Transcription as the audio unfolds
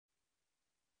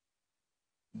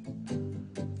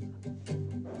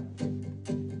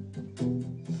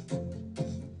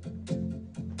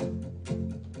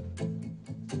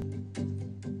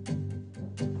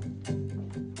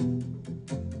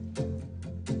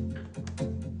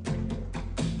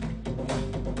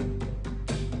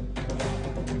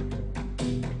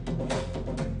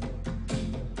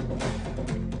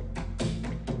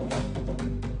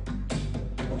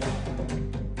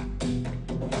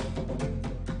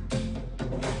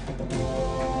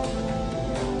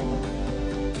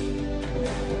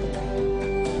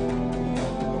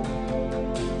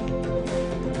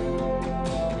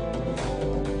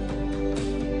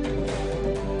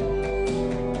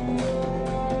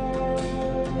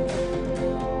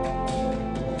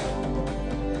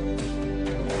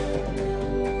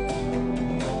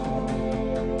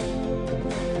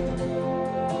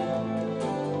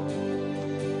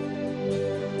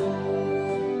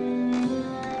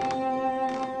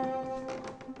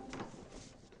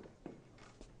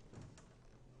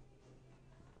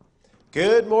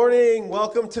Good morning.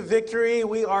 Welcome to Victory.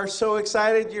 We are so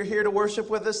excited you're here to worship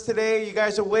with us today. You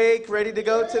guys awake, ready to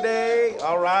go today?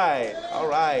 All right. All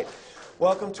right.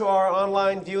 Welcome to our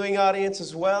online viewing audience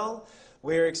as well.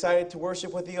 We're excited to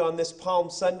worship with you on this Palm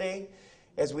Sunday.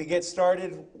 As we get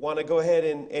started, want to go ahead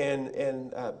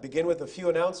and begin with a few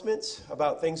announcements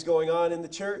about things going on in the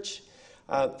church.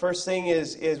 First thing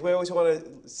is we always want to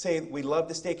say we love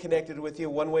to stay connected with you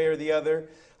one way or the other.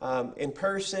 In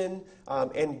person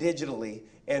and digitally,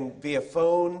 and via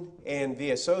phone and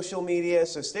via social media.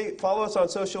 So follow us on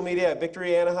social media at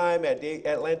Victory Anaheim, at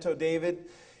Atlanto David,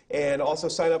 and also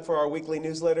sign up for our weekly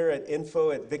newsletter at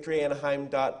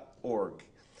info@victoryanaheim.org.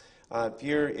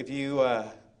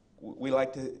 We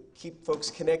like to keep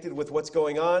folks connected with what's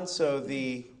going on, so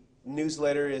the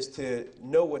newsletter is to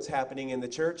know what's happening in the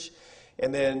church.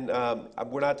 And then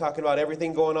we're not talking about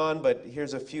everything going on, but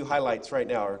here's a few highlights right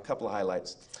now, or a couple of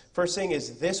highlights. First thing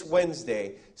is this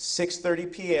Wednesday, 6:30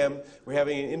 p.m., we're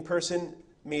having an in-person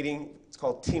meeting. It's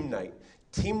called Team Night.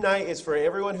 Team Night is for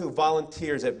everyone who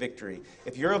volunteers at Victory.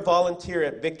 If you're a volunteer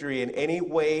at Victory in any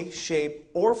way, shape,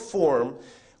 or form,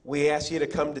 we ask you to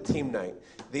come to Team Night.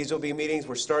 These will be meetings.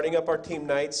 We're starting up our Team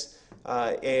Nights,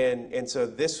 and so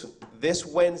this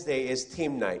Wednesday is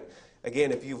Team Night.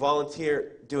 Again, if you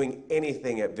volunteer doing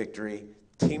anything at Victory,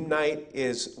 Team Night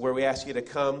is where we ask you to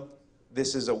come.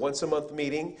 This is a once-a-month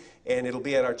meeting, and it'll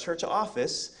be at our church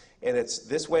office, and it's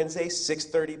this Wednesday,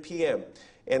 6:30 p.m.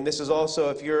 And this is also,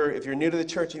 if you're new to the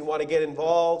church and you want to get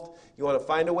involved, you want to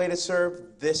find a way to serve,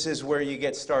 this is where you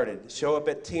get started. Show up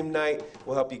at Team Night.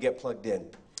 We'll help you get plugged in.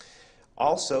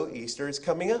 Also, Easter is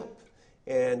coming up,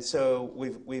 and so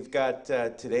we've got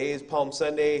today is Palm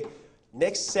Sunday.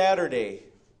 Next Saturday,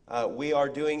 we are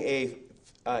doing a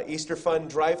Easter Fun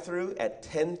drive-through at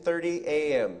 10:30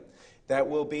 a.m. That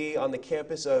will be on the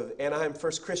campus of Anaheim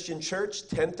First Christian Church,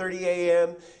 10:30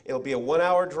 a.m. It'll be a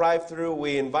 1-hour drive-through.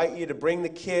 We invite you to bring the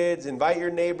kids, invite your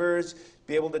neighbors,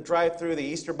 be able to drive through. The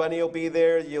Easter Bunny will be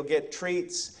there. You'll get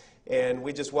treats, and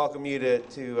we just welcome you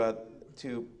to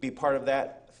be part of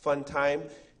that fun time,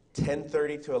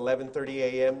 10:30 to 11:30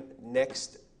 a.m.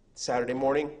 next Saturday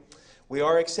morning. We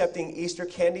are accepting Easter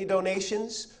candy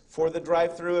donations for the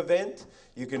drive-through event.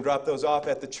 You can drop those off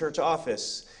at the church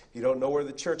office. If you don't know where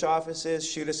the church office is,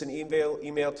 shoot us an email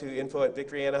to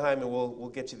info@victoryanaheim, and we'll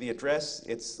get you the address.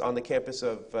 It's on the campus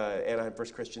of Anaheim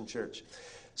First Christian Church.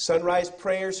 Sunrise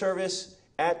prayer service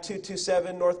at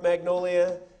 227 North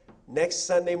Magnolia next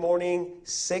Sunday morning,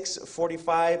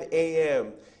 6:45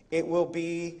 a.m. It will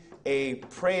be a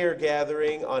prayer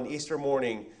gathering on Easter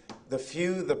morning. The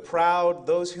few, the proud,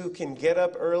 those who can get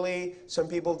up early. Some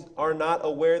people are not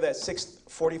aware that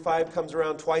 6:45 comes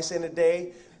around twice in a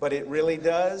day, but it really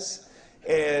does.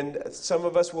 And some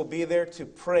of us will be there to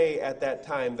pray at that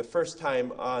time, the first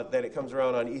time that it comes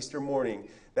around on Easter morning.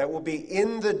 That will be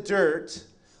in the dirt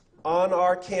on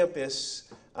our campus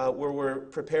where we're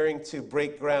preparing to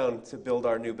break ground to build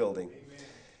our new building.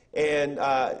 And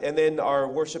then our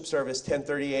worship service,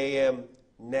 10:30 a.m.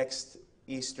 next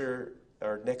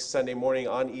Sunday morning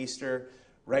on Easter,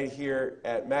 right here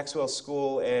at Maxwell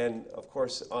School, and of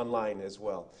course online as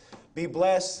well. Be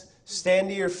blessed. Stand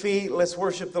to your feet. Let's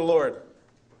worship the Lord.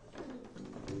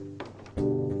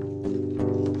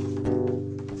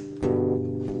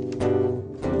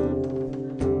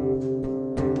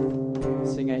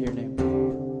 Sing out your name.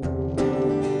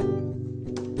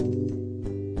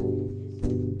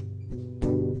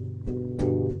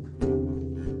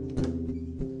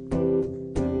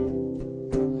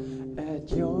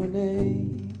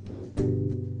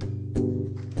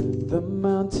 The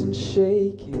mountains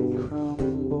shake and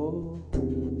crumble.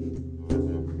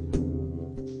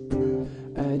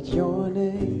 your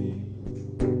name,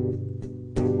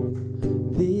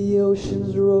 the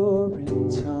oceans roar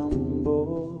and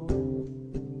tumble.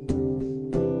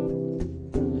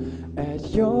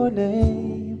 At your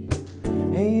name,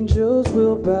 angels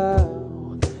will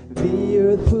bow, the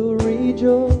earth will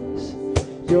rejoice,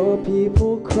 your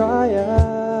people cry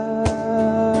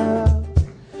out.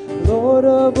 Lord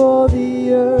of all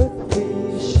the earth,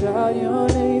 we shout your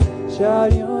name,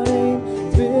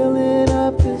 filling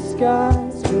up the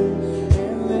skies with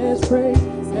endless praise,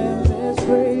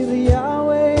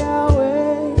 Yahweh,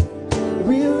 Yahweh.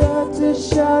 We love to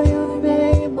shout your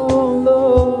name, oh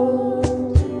Lord.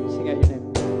 Sing out your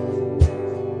name.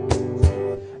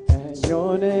 At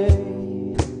your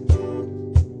name,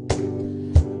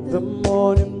 the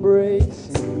morning breaks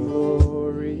in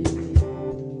glory.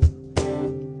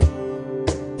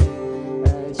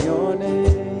 At your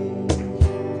name,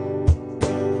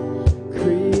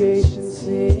 creation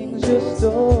sings your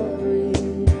story.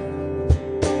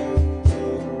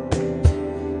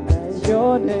 At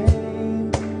your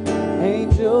name,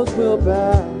 angels will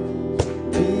bow,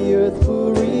 the earth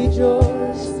will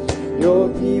rejoice, your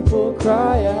people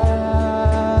cry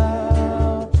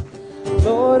out.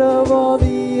 Lord of all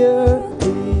the earth,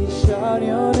 we shout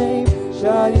your name,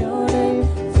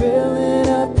 filling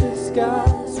up the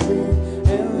skies with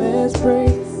endless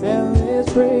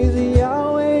praise,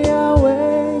 Yahweh,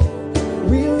 Yahweh.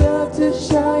 We love to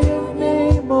shout your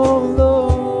name, oh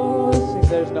Lord. Sing,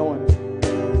 there's no one.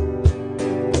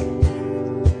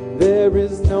 There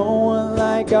is no one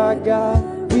like our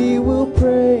God. We will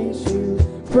praise you,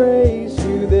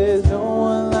 There's no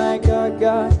one like our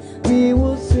God. We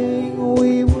will sing,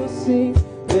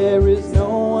 there is no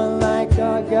one like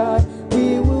our God.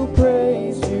 We will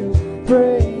praise you,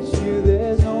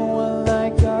 there's no one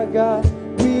like our God.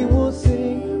 We will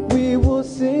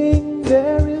sing,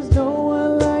 there is no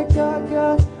one like our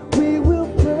God. We will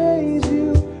praise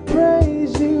you,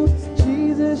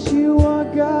 Jesus, you are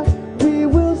God. We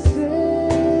will sing,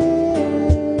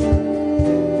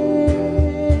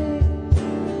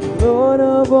 Lord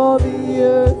of all the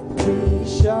earth, we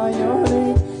shout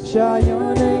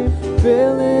your name,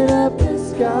 filling up the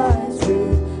skies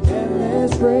with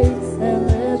endless praise,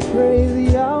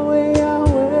 Yahweh,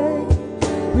 Yahweh.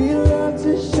 We love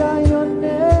to shout your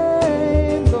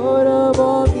name, Lord of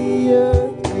all the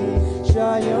earth. We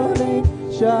shout your name,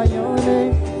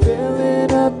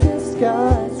 filling up the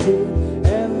skies with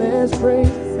endless praise,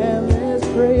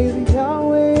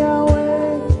 Yahweh,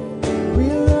 Yahweh. We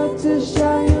love to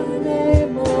shout your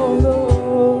name, oh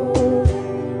Lord.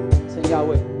 Say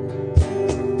Yahweh.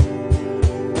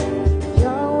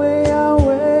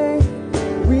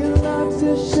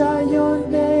 Shout your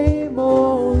name,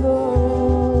 oh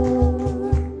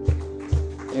Lord.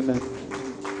 Amen.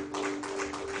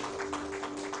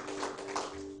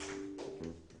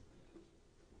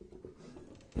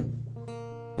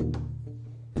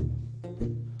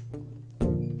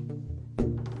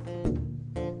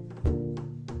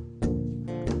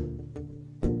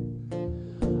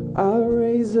 I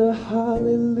raise a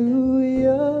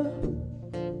hallelujah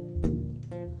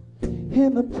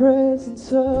in the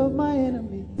presence of my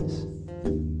enemies.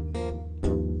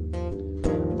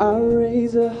 I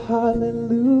raise a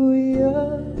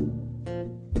hallelujah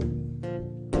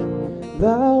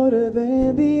louder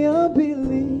than the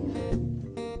unbelief.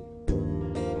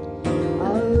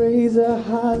 I raise a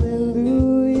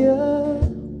hallelujah.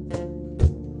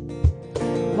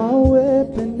 My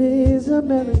weapon is a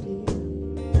melody.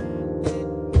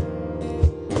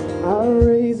 I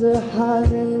raise a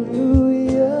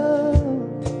hallelujah.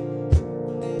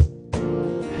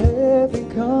 Heaven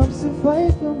comes to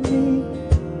fight for me.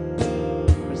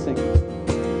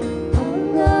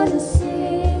 I'm gonna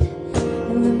sing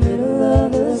in the middle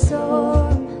of the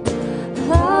storm,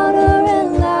 louder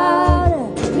and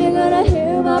louder. You're gonna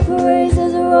hear my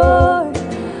praises roar.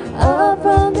 Up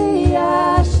from the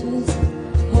ashes,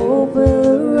 hope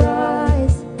will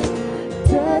arise.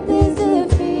 Death is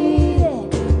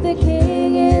defeated, the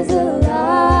King is alive.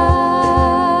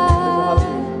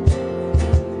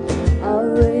 I'll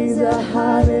raise a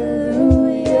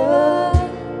hallelujah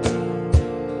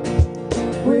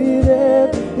with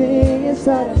everything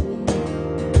inside of me.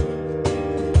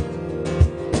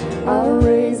 I'll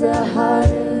raise a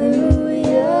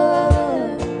hallelujah.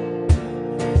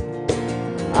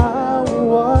 I will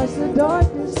watch the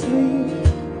darkness leave.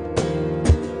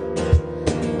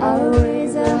 I'll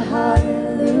raise a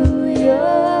hallelujah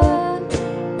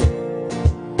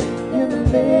in the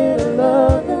middle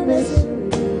of the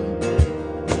mystery.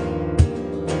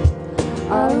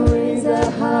 I'll raise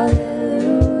a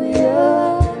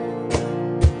hallelujah.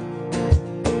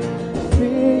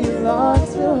 your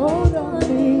arms to hold on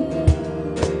me.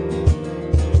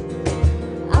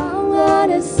 I'm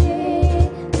gonna sing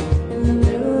in the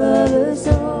middle of the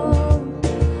storm,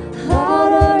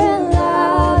 louder and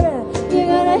louder. You're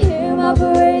gonna hear my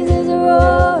praises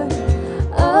roar.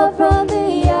 Up from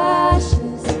the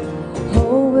ashes,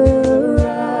 hope will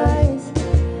arise.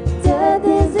 Death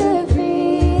is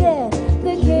defeated,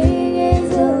 the King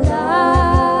is alive.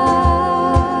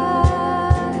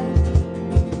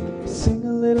 Sing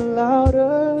a little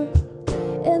louder.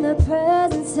 In the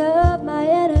presence of my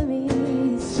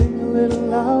enemies, Sing a little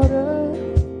louder.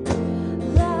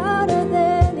 louder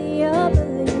than the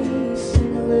unbelief.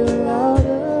 Sing a little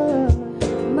louder.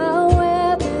 My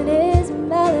weapon is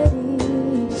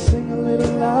melody. Sing a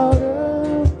little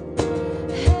louder.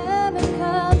 Heaven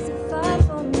comes to fight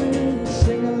for me.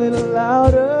 Sing a little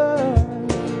louder.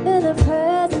 In the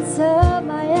presence of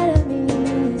my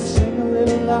enemies, Sing a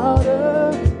little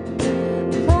louder.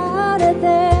 louder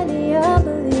than the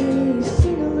unbelief.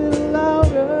 Sing a little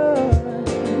louder.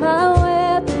 My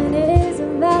weapon is a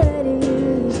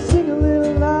melody. Sing a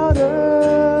little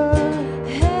louder.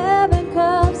 Heaven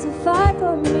comes to fight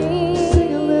for me.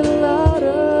 Sing a little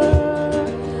louder.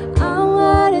 I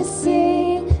wanna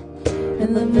sing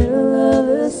in the middle of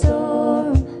the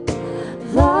storm,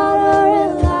 louder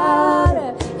and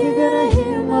louder. You're gonna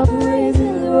hear my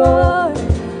praises roar.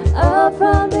 Up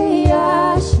from the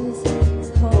ashes,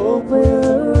 hope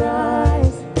will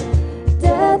arise.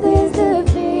 Death is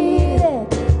defeated,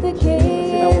 the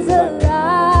King is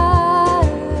alive.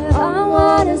 I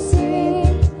wanna sing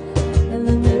in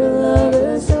the middle of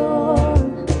the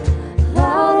storm,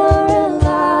 louder and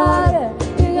louder.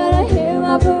 You're gonna hear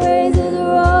my praises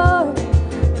roar.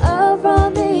 Up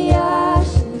from the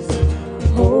ashes,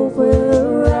 hope will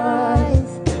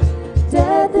arise.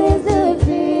 Death is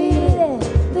defeated,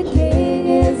 the King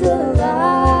is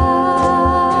alive.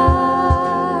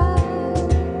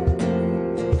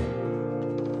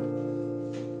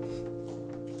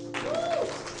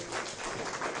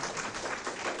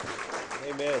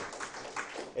 Amen.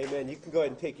 Amen. You can go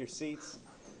ahead and take your seats.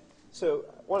 So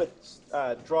I want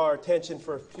to draw our attention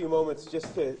for a few moments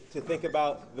just to think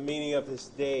about the meaning of this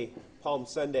day, Palm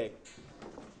Sunday.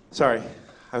 Sorry,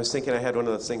 I was thinking I had one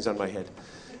of those things on my head.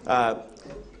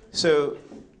 So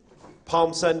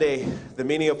Palm Sunday, the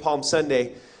meaning of Palm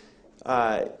Sunday,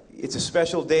 it's a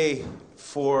special day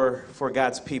for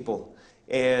God's people.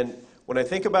 And when I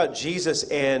think about Jesus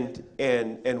and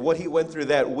what he went through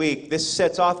that week, this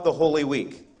sets off the Holy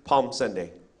Week, Palm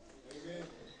Sunday. Amen.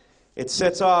 It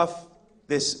sets off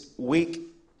this week,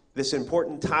 this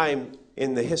important time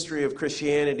in the history of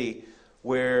Christianity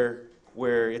where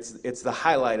it's the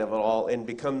highlight of it all and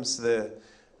becomes the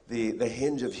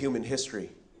hinge of human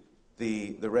history,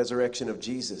 the resurrection of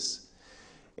Jesus.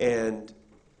 And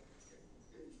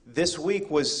this week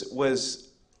was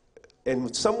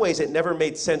in some ways, it never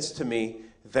made sense to me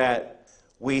that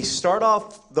we start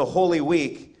off the Holy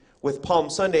Week with Palm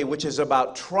Sunday, which is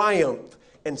about triumph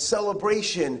and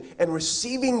celebration and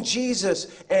receiving Jesus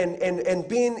and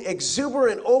being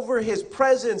exuberant over his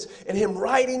presence and him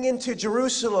riding into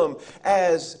Jerusalem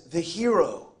as the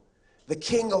hero, the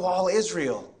king of all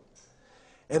Israel.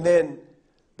 And then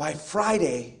by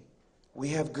Friday, we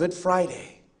have Good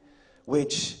Friday,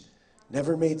 which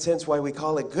never made sense why we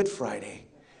call it Good Friday.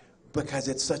 Because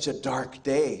it's such a dark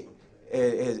day.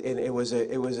 And it was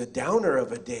a downer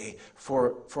of a day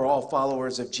for all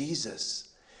followers of Jesus.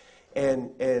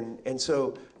 And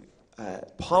so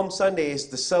Palm Sunday is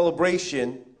the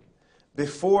celebration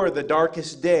before the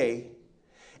darkest day.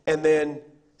 And then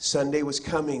Sunday was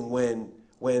coming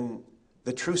when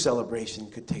the true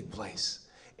celebration could take place.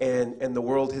 And the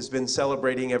world has been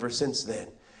celebrating ever since then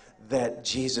that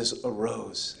Jesus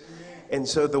arose. And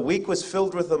so the week was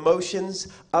filled with emotions,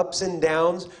 ups and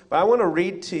downs. But I want to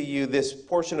read to you this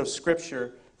portion of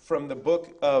Scripture from the book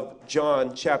of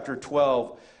John, chapter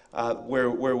 12, where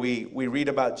we read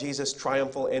about Jesus'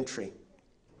 triumphal entry.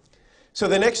 So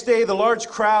the next day, the large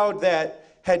crowd that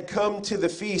had come to the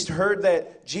feast heard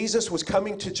that Jesus was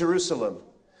coming to Jerusalem.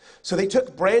 So they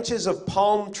took branches of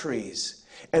palm trees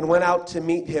and went out to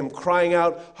meet him, crying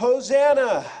out,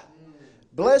 "Hosanna!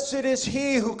 Blessed is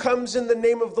he who comes in the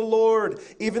name of the Lord,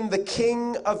 even the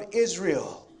King of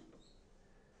Israel."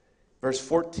 Verse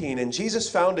 14, "And Jesus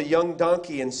found a young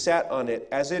donkey and sat on it,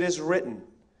 as it is written,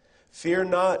 'Fear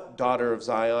not, daughter of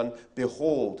Zion,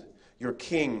 behold, your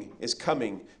king is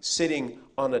coming, sitting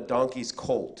on a donkey's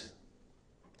colt.'"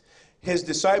 His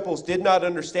disciples did not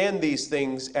understand these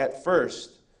things at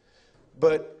first,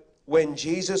 but when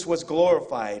Jesus was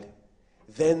glorified,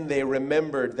 then they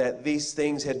remembered that these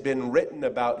things had been written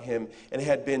about him and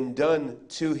had been done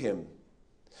to him.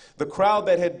 The crowd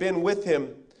that had been with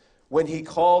him when he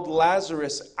called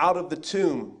Lazarus out of the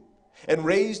tomb and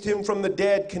raised him from the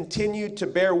dead continued to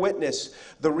bear witness.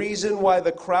 The reason why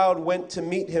the crowd went to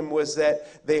meet him was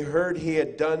that they heard he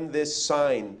had done this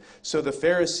sign. So the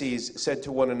Pharisees said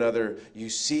to one another, "You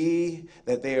see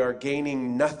that they are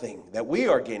gaining nothing, that we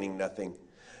are gaining nothing.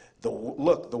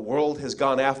 Look, the world has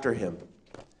gone after him."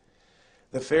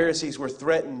 The Pharisees were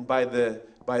threatened by the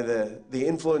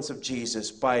influence of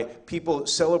Jesus, by people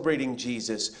celebrating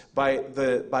Jesus,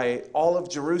 by all of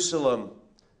Jerusalem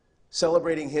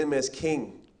celebrating him as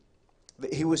king.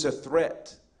 He was a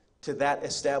threat to that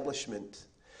establishment.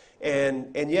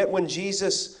 And yet when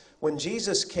Jesus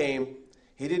came,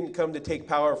 he didn't come to take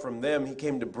power from them. He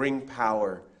came to bring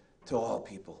power to all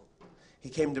people. He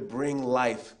came to bring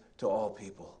life to all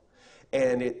people.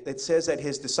 And it says that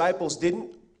his disciples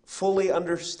didn't fully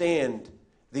understand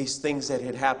these things that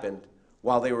had happened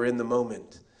while they were in the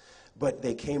moment, but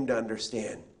they came to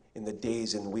understand in the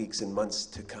days and weeks and months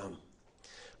to come.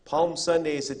 Palm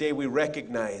Sunday is the day we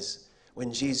recognize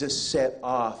when Jesus set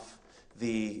off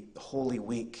the Holy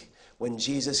Week, when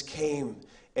Jesus came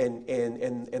and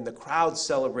the crowd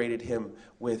celebrated him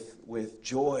with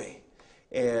joy.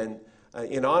 And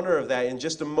in honor of that, in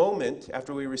just a moment,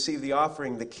 after we receive the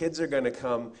offering, the kids are going to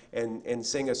come and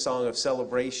sing a song of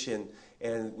celebration.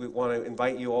 And we want to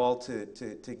invite you all to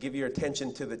give your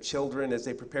attention to the children as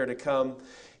they prepare to come.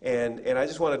 And I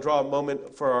just want to draw a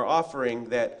moment for our offering,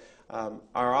 that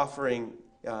our offering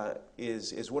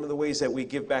is one of the ways that we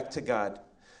give back to God.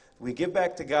 We give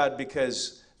back to God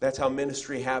because that's how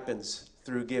ministry happens,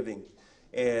 through giving.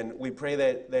 And we pray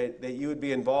that you would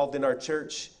be involved in our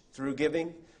church through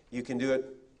giving. You can do it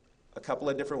a couple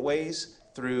of different ways.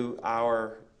 Through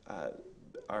our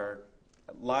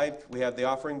live, we have the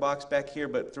offering box back here,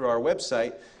 but through our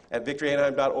website at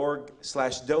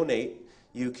victoryanaheim.org/donate,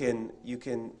 you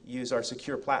can use our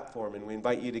secure platform, and we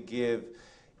invite you to give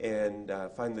and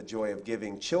find the joy of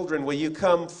giving. Children, will you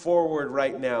come forward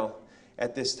right now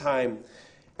at this time?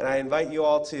 And I invite you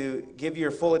all to give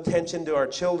your full attention to our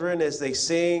children as they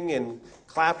sing, and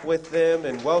clap with them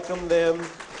and welcome them.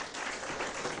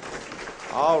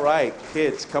 All right,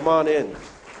 kids, come on in.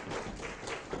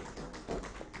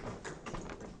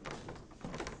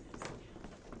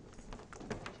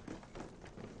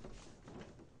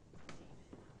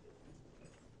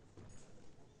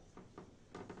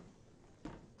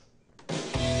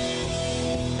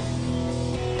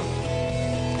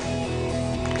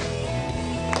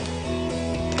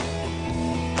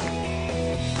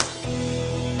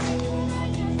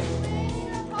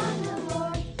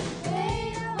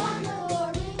 Wait upon the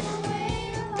Lord, we will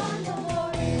wait upon the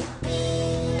Lord.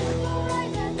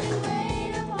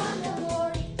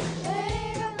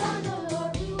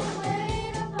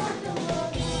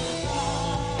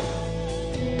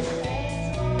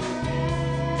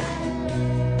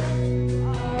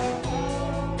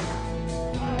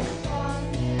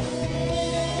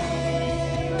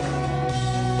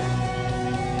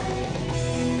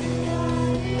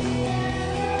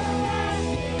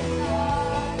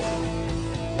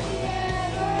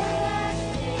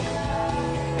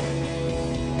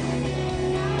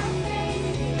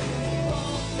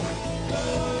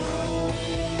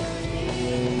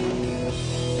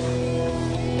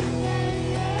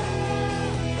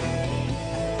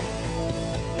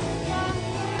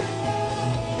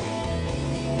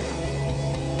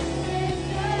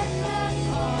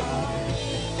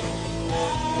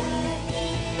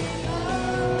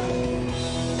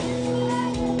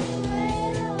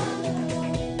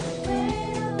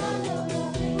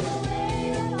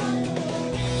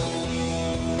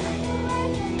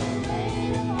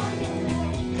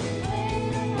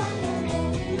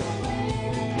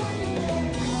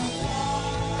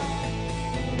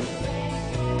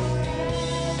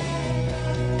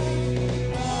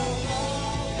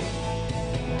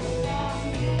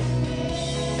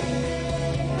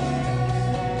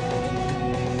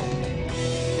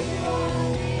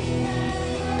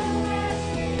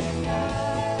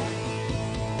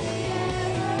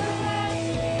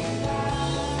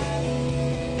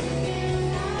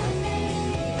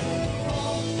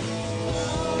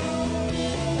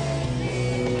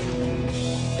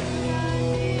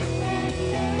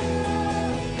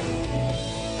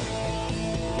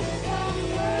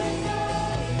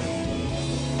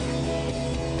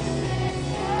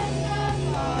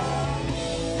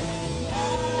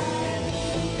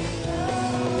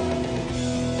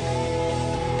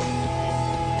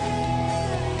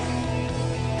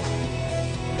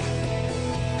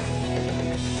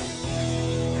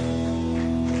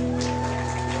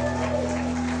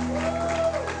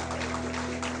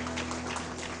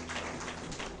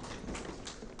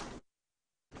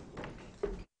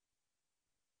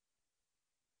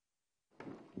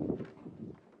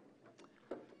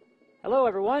 Hello,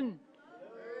 everyone.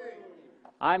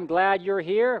 I'm glad you're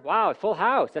here. Wow, full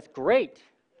house. That's great.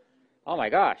 Oh, my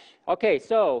gosh. Okay,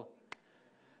 so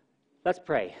let's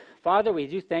pray. Father, we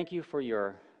do thank you for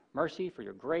your mercy, for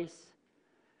your grace.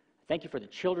 Thank you for the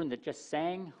children that just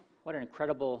sang. What an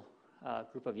incredible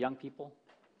group of young people.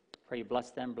 Pray you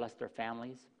bless them, bless their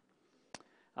families.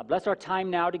 Bless our time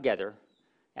now together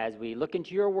as we look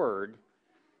into your word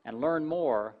and learn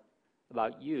more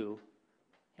about you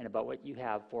and about what you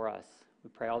have for us. We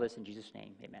pray all this in Jesus'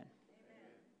 name. Amen.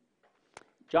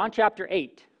 John chapter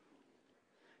 8.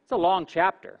 It's a long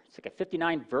chapter. It's like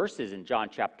 59 verses in John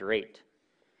chapter 8.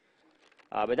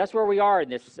 But that's where we are in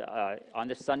this on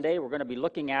this Sunday. We're going to be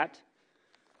looking at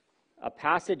a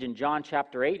passage in John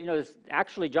chapter 8. You know,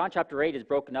 actually, John chapter 8 is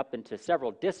broken up into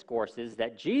several discourses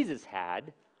that Jesus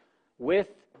had with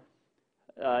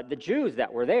the Jews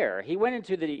that were there. He went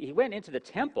into the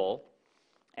temple,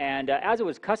 and as it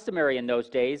was customary in those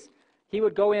days, he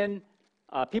would go in.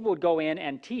 People would go in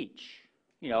and teach,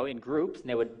 you know, in groups, and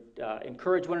they would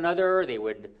encourage one another. They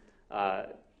would a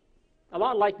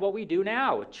lot like what we do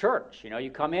now with church. You know, you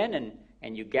come in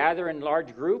and you gather in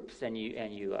large groups and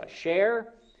you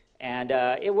share. And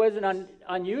it wasn't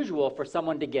unusual for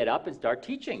someone to get up and start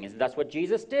teaching. And that's what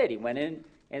Jesus did. He went in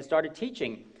and started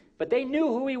teaching. But they knew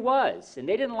who he was, and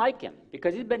they didn't like him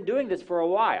because he'd been doing this for a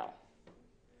while.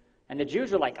 And the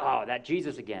Jews were like, oh, that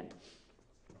Jesus again.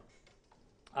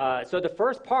 So the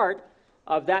first part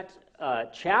of that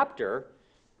chapter,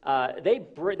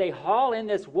 they haul in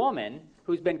this woman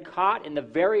who's been caught in the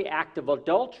very act of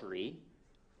adultery,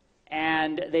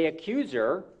 and they accuse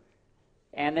her.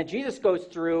 And then Jesus goes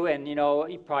through, and, you know,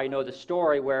 you probably know the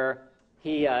story where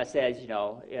he says, you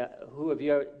know, who of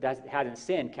you that hasn't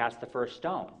sinned, cast the first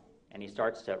stone. And he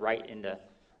starts to write in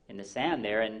the sand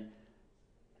there,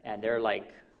 and they're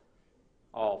like,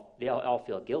 they all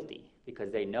feel guilty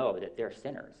because they know that they're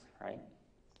sinners, right?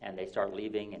 And they start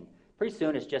leaving, and pretty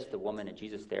soon it's just the woman and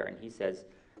Jesus there, and he says,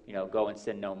 you know, go and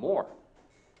sin no more.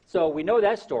 So we know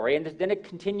that story, and then it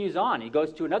continues on. He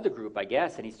goes to another group, I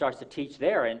guess, and he starts to teach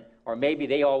there, or maybe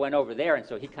they all went over there, and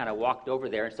so he kind of walked over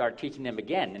there and started teaching them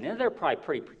again. And then they're probably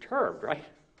pretty perturbed, right?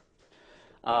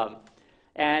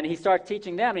 And he starts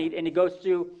teaching them, and he goes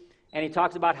through, and he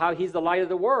talks about how he's the light of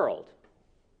the world.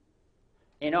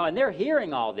 You know, and they're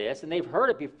hearing all this, and they've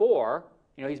heard it before.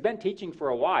 You know, he's been teaching for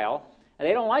a while, and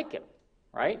they don't like him,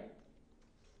 right?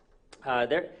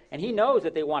 And he knows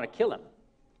that they want to kill him.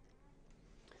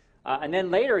 And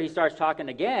then later he starts talking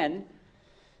again,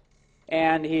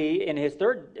 and he, in his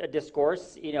third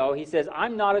discourse, you know, he says,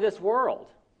 I'm not of this world.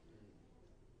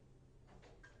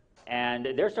 And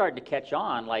they're starting to catch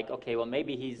on, like, okay, well,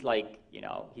 maybe he's like, you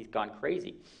know, he's gone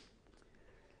crazy.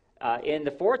 In the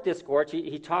fourth discourse,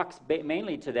 he talks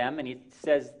mainly to them, and he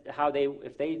says how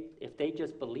if they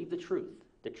just believe the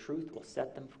truth will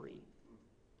set them free.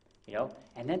 You know,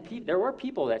 and then there were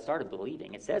people that started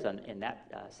believing. It says in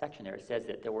that section there, it says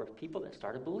that there were people that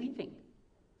started believing.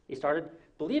 They started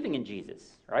believing in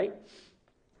Jesus, right?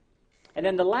 And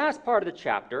then the last part of the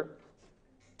chapter,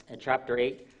 in chapter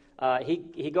 8,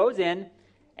 he goes in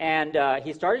and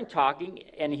he's starting talking,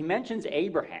 and he mentions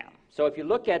Abraham. So if you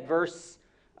look at verse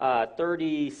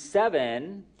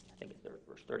 37, I think it's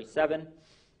verse 37,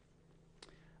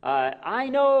 I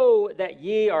know that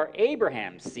ye are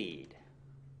Abraham's seed,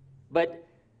 but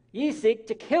ye seek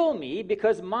to kill me,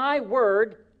 because my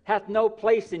word hath no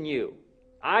place in you.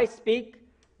 I speak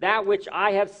that which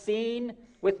I have seen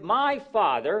with my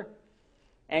father,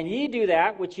 and ye do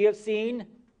that which ye have seen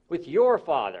with your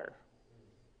father.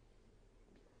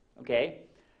 Okay?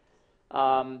 So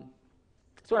I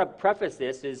want to preface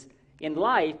this is, in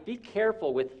life, be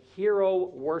careful with hero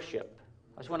worship.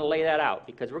 I just want to lay that out,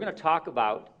 because we're going to talk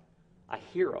about a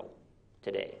hero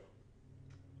today.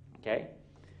 Okay?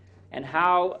 And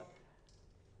how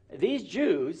these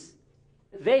Jews,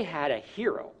 they had a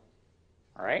hero.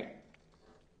 All right?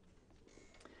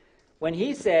 When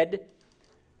he said,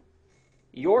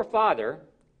 your father,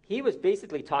 he was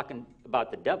basically talking about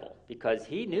the devil, because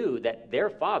he knew that their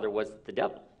father was the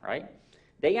devil, right?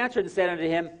 They answered and said unto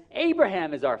him,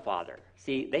 Abraham is our father.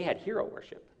 See, they had hero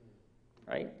worship,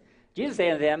 right? Jesus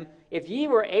said unto them, if ye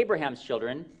were Abraham's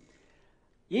children,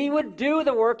 ye would do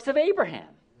the works of Abraham.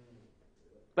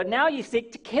 But now ye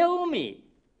seek to kill me,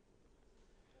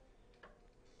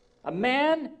 a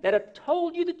man that hath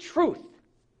told you the truth,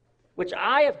 which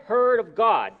I have heard of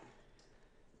God.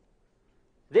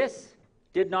 This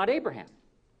did not Abraham.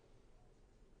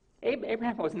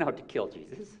 Abraham wasn't out to kill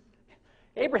Jesus.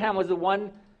 Abraham was the one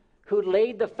who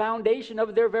laid the foundation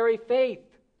of their very faith.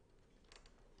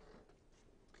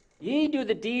 Ye do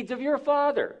the deeds of your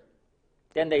father.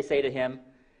 Then they say to him,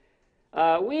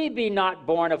 We be not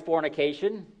born of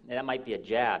fornication. And that might be a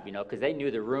jab, because they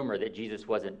knew the rumor that Jesus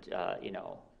wasn't,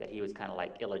 that he was kind of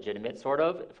like illegitimate, sort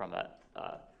of, from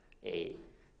a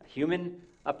human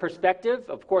perspective.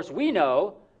 Of course, we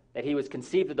know that he was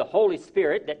conceived of the Holy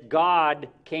Spirit, that God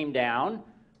came down,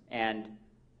 and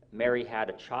Mary had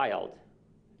a child,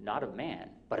 not of man,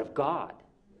 but of God.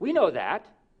 We know that,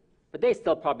 but they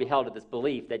still probably held to this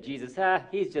belief that Jesus,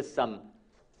 he's just some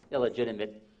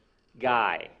illegitimate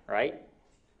guy, right?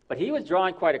 But he was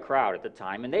drawing quite a crowd at the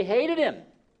time, and they hated him.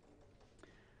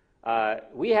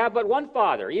 We have but one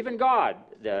Father, even God,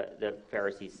 the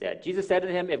Pharisees said. Jesus said to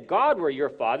him, if God were your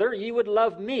Father, ye would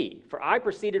love me, for I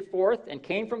proceeded forth and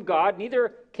came from God,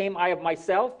 neither came I of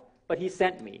myself, but he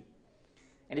sent me.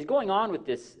 And he's going on with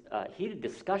this heated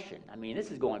discussion. I mean,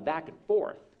 this is going back and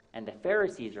forth, and the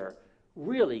Pharisees are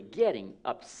really getting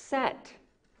upset,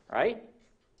 right?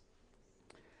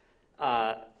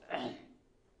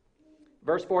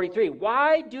 Verse 43,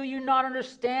 why do you not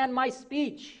understand my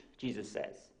speech? Jesus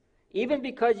says, even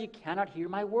because you cannot hear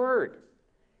my word.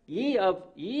 Ye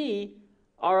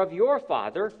are of your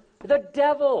father, the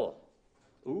devil.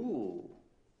 Ooh.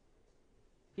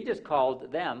 He just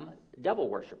called them devil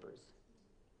worshippers.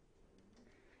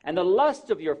 And the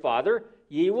lust of your father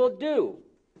ye will do.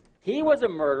 He was a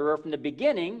murderer from the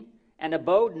beginning, and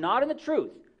abode not in the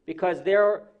truth, because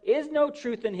there is no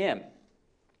truth in him.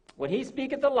 When he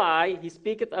speaketh a lie, he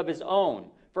speaketh of his own,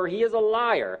 for he is a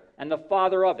liar, and the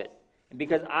father of it. And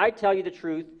because I tell you the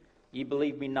truth, ye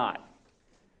believe me not.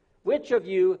 Which of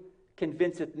you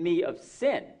convinceth me of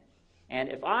sin? And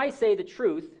if I say the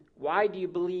truth, why do you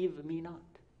believe me not?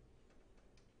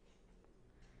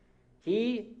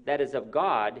 He that is of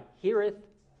God heareth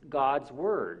God's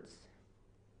words.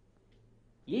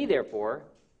 Ye therefore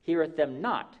heareth them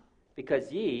not,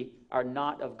 because ye are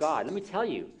not of God. Let me tell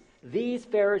you, these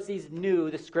Pharisees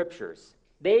knew the Scriptures.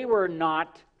 They were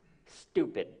not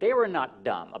stupid. They were not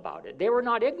dumb about it. They were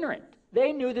not ignorant.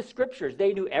 They knew the Scriptures.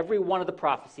 They knew every one of the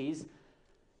prophecies.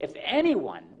 If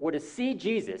anyone were to see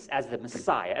Jesus as the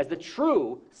Messiah, as the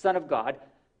true Son of God,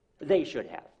 they should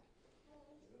have.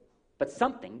 But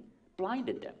something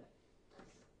blinded them.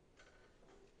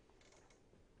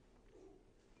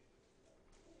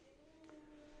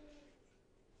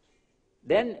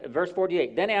 Then, verse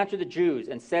 48, then answered the Jews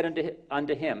and said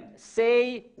unto him,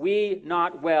 say we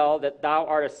not well that thou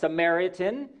art a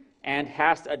Samaritan and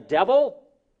hast a devil?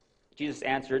 Jesus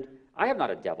answered, I have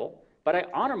not a devil, but I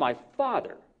honor my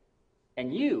Father,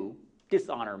 and you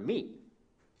dishonor me.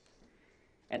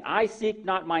 And I seek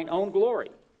not mine own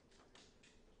glory.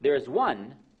 There is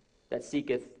one that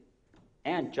seeketh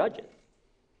and judgeth.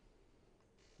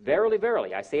 Verily,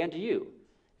 verily, I say unto you,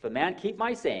 if a man keep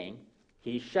my saying,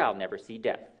 he shall never see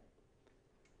death.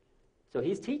 So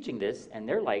he's teaching this, and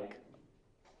they're like,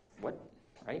 what?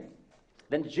 Right?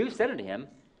 Then the Jews said unto him,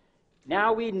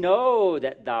 now we know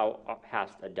that thou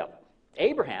hast a devil.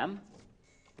 Abraham,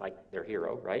 like their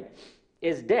hero, right,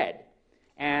 is dead,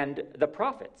 and the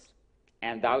prophets.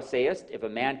 And thou sayest, if a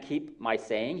man keep my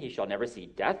saying, he shall never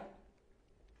see death.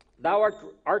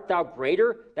 Art thou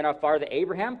greater than our father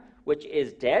Abraham, which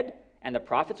is dead, and the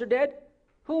prophets are dead?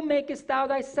 Who makest thou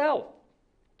thyself?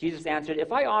 Jesus answered,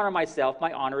 if I honor myself,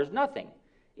 my honor is nothing.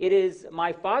 It is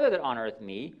my Father that honoreth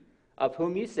me, of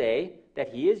whom ye say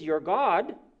that he is your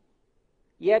God.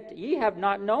 Yet ye have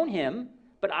not known him,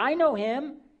 but I know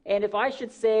him, and if I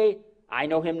should say, I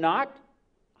know him not,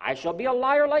 I shall be a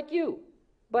liar like you.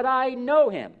 But I know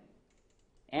him,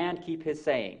 and keep his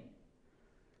saying.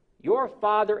 Your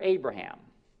father Abraham,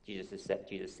 Jesus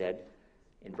said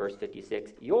in verse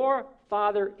 56, your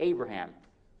father Abraham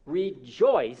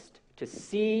rejoiced to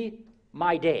see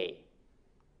my day,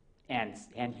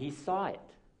 and he saw it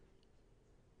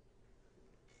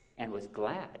and was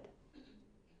glad.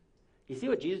 You see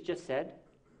what Jesus just said?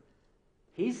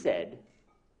 He said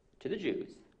to the Jews,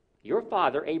 your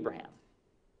father Abraham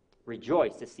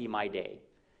rejoiced to see my day.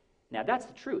 Now that's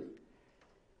the truth.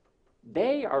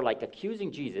 They are like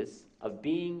accusing Jesus of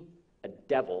being a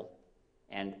devil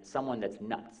and someone that's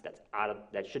nuts,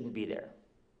 that shouldn't be there,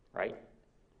 right?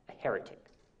 A heretic.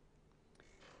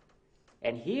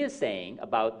 And he is saying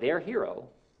about their hero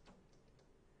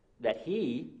that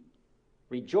he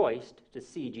rejoiced to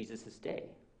see Jesus' day.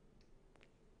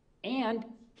 And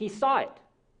he saw it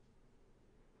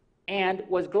and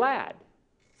was glad.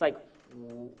 It's like,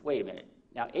 wait a minute.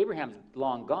 Now, Abraham's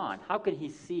long gone. How can he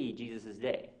see Jesus'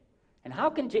 day? And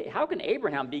how can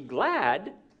Abraham be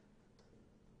glad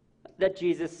that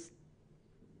Jesus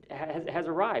has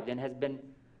arrived and has been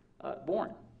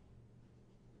born?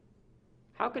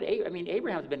 How could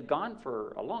Abraham's been gone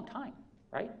for a long time,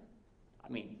 right? I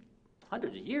mean,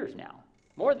 hundreds of years now,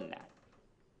 more than that.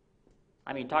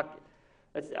 I mean,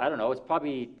 I don't know,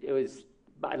 it was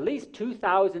at least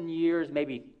 2,000 years,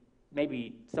 maybe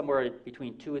somewhere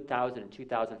between 2,000 and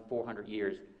 2,400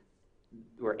 years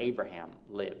where Abraham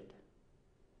lived.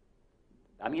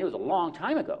 I mean, it was a long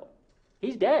time ago.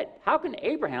 He's dead. How can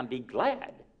Abraham be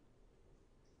glad?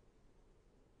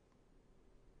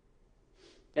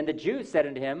 Then the Jews said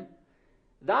unto him,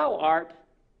 Thou art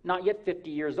not yet 50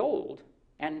 years old,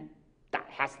 and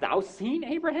hast thou seen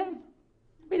Abraham?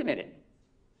 Wait a minute.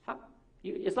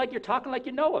 It's like you're talking like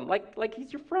you know him, like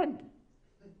he's your friend,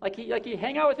 like you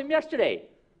hang out with him yesterday.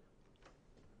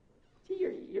 See,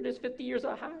 you're just 50 years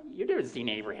old. You've never seen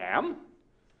Abraham.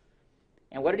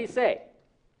 And what did he say?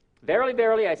 Verily,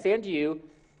 verily, I say unto you,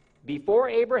 before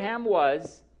Abraham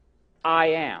was, I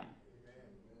am.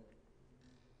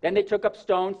 Then they took up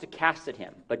stones to cast at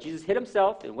him. But Jesus hid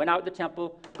himself and went out of the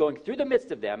temple, going through the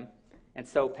midst of them, and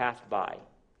so passed by.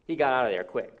 He got out of there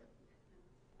quick.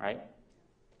 Right?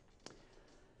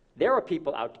 There were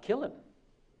people out to kill him.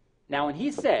 Now, when he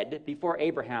said, before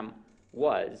Abraham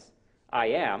was, I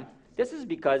am, this is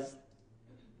because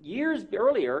years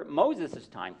earlier, Moses'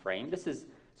 time frame,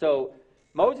 so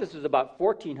Moses was about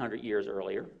 1,400 years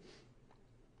earlier,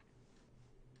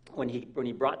 when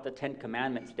he brought the Ten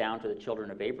Commandments down to the children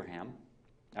of Abraham,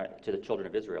 to the children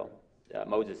of Israel.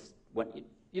 Moses went,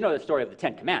 you know the story of the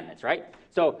Ten Commandments, right?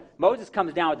 So Moses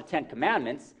comes down with the Ten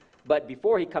Commandments, but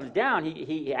before he comes down,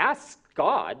 he asks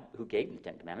God, who gave him the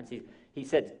Ten Commandments, he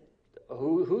said,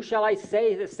 who shall I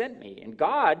say has sent me? And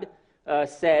God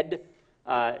said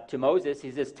to Moses,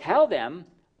 he says, tell them,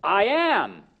 I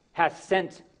am hath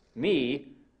sent me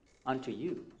unto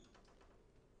you.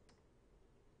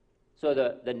 So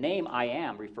the name I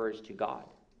am refers to God.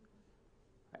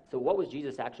 So what was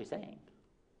Jesus actually saying?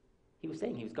 He was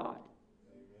saying he was God.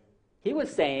 He was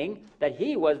saying that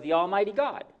he was the Almighty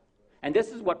God. And this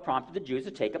is what prompted the Jews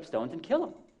to take up stones and kill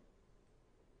him.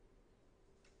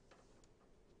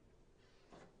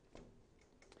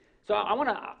 So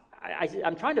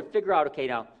I'm trying to figure out, okay,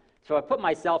 now, so I put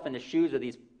myself in the shoes of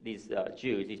these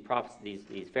Jews, these prophets,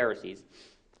 these Pharisees,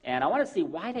 and I want to see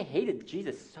why they hated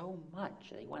Jesus so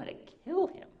much. They wanted to kill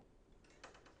him.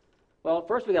 Well,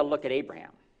 first we got to look at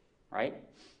Abraham, right?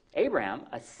 Abraham,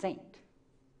 a saint,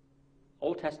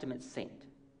 Old Testament saint,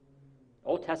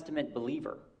 Old Testament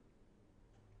believer,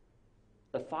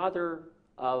 the father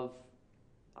of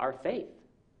our faith.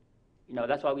 You know,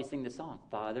 that's why we sing the song,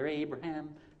 Father Abraham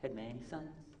had many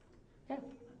sons. Yeah.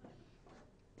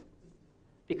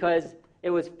 Because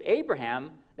it was Abraham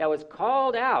that was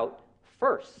called out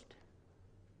first.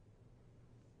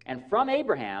 And from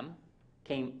Abraham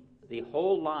came the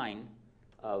whole line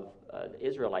of the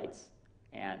Israelites,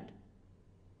 and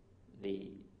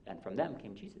from them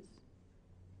came Jesus,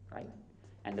 right?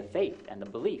 And the faith and the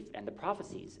belief and the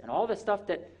prophecies and all the stuff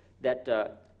that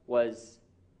the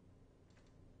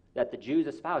Jews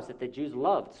espoused, that the Jews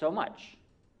loved so much,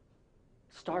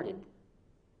 started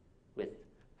with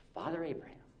Father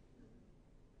Abraham.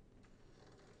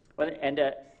 Well,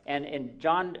 and in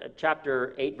John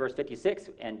chapter 8, verse 56,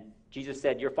 and Jesus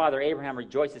said, your father Abraham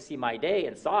rejoiced to see my day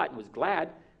and saw it and was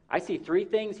glad. I see three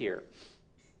things here.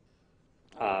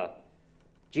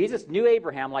 Jesus knew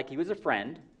Abraham like he was a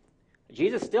friend.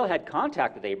 Jesus still had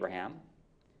contact with Abraham.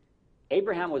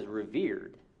 Abraham was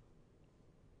revered.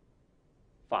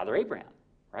 Father Abraham,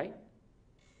 right?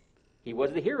 He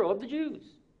was the hero of the Jews.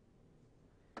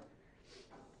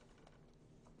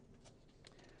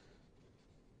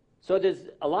 So there's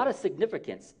a lot of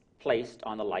significance placed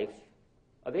on the life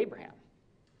of Abraham.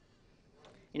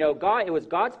 You know, it was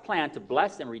God's plan to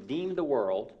bless and redeem the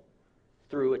world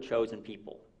through a chosen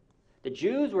people. The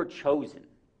Jews were chosen.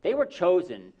 They were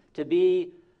chosen to be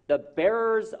the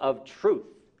bearers of truth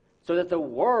so that the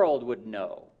world would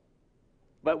know.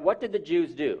 But what did the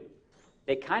Jews do?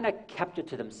 They kind of kept it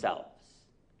to themselves.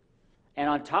 And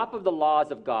on top of the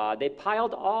laws of God, they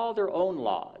piled all their own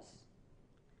laws.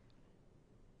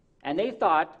 And they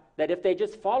thought that if they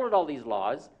just followed all these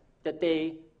laws, that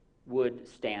they would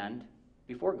stand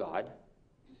before God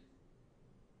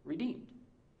redeemed.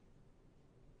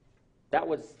 That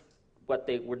was what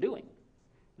they were doing.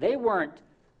 They weren't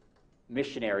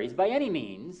missionaries by any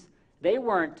means. They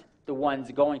weren't the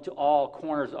ones going to all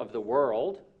corners of the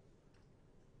world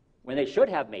when they should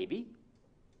have, maybe.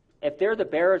 If they're the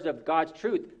bearers of God's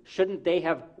truth, shouldn't they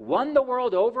have won the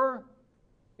world over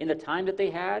in the time that they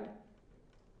had?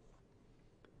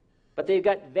 But they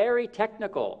got very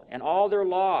technical in all their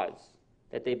laws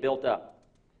that they built up.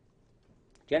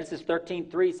 Genesis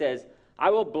 13:3 says, I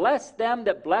will bless them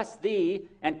that bless thee,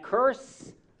 and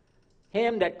curse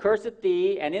him that curseth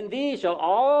thee, and in thee shall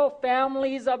all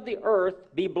families of the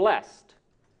earth be blessed.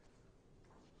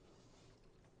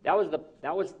 That was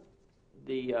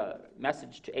the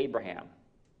message to Abraham.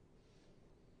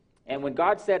 And when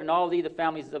God said, "In all thee the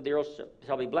families of the earth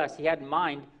shall be blessed," he had in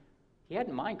mind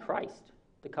Christ,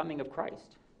 the coming of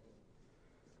Christ,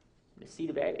 the seed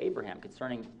of Abraham,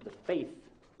 concerning the faith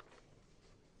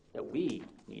that we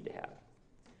need to have.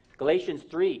 Galatians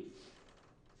 3.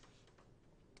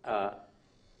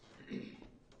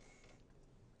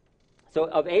 So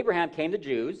of Abraham came the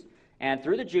Jews, and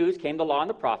through the Jews came the law and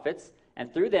the prophets,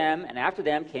 and through them and after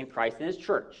them came Christ and his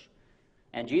church.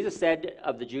 And Jesus said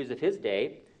of the Jews of his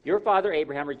day, "Your father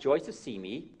Abraham rejoiced to see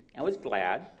me, and was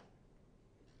glad."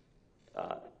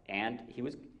 And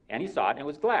he saw it and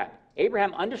was glad.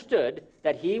 Abraham understood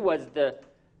that he was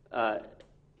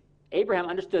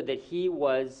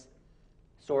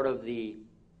sort of the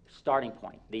starting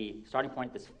point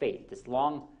of this faith, this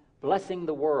long blessing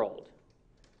the world.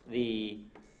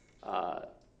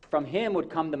 From him would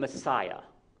come the Messiah,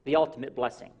 the ultimate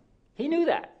blessing. He knew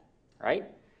that, right?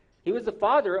 He was the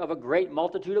father of a great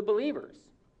multitude of believers.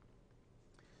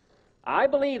 I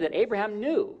believe that Abraham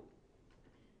knew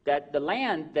that the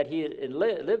land that he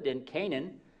lived in,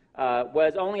 Canaan,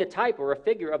 was only a type or a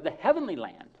figure of the heavenly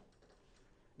land,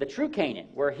 the true Canaan,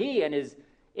 where he and his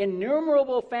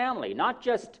innumerable family, not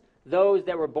just those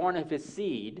that were born of his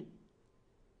seed,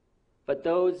 but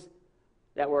those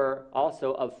that were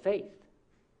also of faith.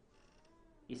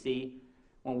 You see,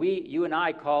 when you and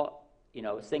I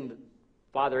sing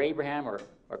Father Abraham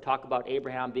or talk about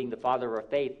Abraham being the father of our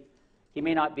faith, he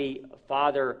may not be a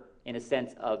father in a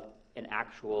sense of an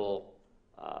actual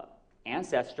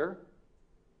ancestor,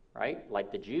 right?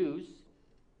 Like the Jews,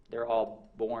 they're all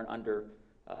born under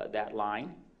that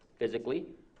line physically.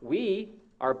 We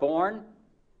are born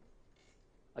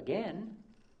again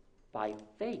by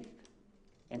faith.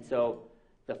 And so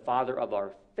the father of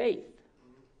our faith,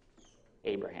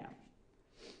 Abraham.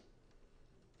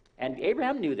 And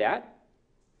Abraham knew that.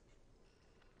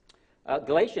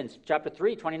 Galatians chapter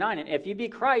 3, 29, "And if ye be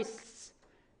Christ's,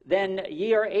 then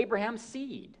ye are Abraham's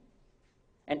seed,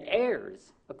 and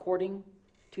heirs according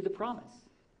to the promise."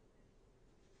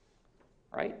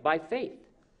 Right? By faith,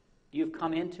 you've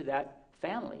come into that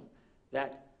family,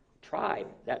 that tribe,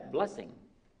 that blessing.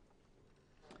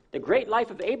 The great life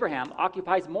of Abraham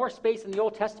occupies more space in the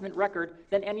Old Testament record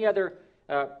than any other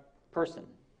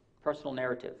personal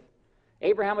narrative.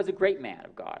 Abraham was a great man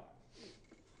of God.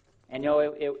 And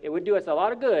it would do us a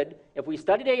lot of good if we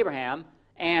studied Abraham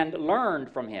and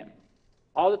learned from him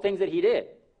all the things that he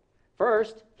did.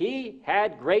 First, he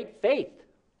had great faith.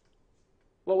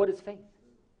 Well, what is faith?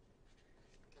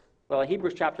 Well, in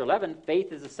Hebrews chapter 11,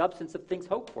 faith is the substance of things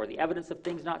hoped for, the evidence of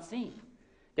things not seen.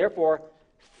 Therefore,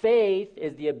 faith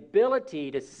is the ability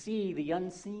to see the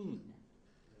unseen.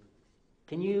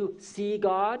 Can you see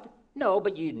God? No,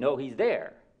 but you know he's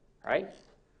there, right?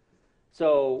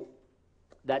 So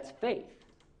that's faith.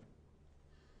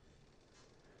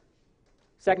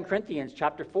 2 Corinthians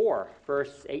chapter 4,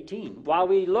 verse 18. "While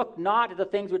we look not at the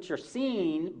things which are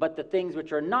seen, but the things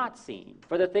which are not seen.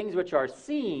 For the things which are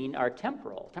seen are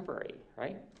temporary,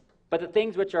 right? But the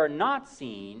things which are not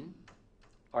seen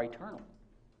are eternal."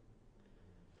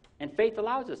 And faith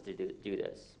allows us to do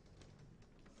this.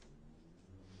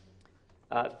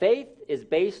 Faith is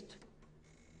based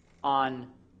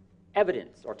on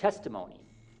evidence or testimony.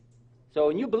 So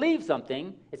when you believe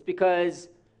something, it's because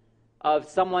of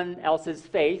someone else's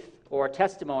faith or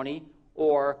testimony,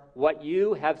 or what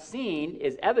you have seen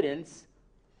is evidence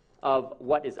of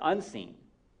what is unseen,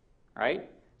 right?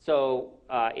 So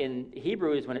in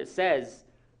Hebrews, when it says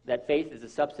that faith is the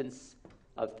substance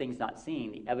of things not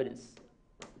seen,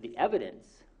 the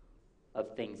evidence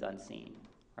of things unseen,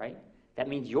 right? That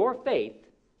means your faith,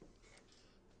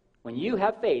 when you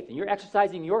have faith and you're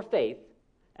exercising your faith,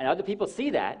 and other people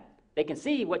see that, they can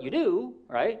see what you do,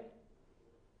 right?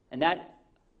 And that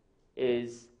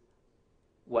is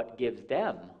what gives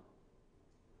them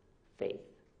faith.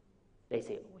 They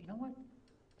say, "Oh, you know what?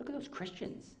 Look at those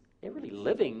Christians. They're really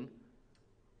living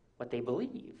what they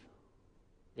believe.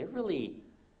 They're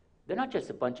not just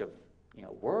a bunch of,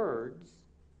 words.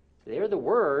 They're the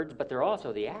words, but they're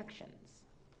also the actions,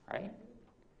 right?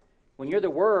 When you're the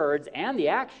words and the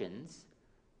actions,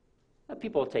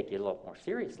 people will take you a little more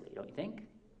seriously, don't you think?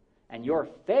 And your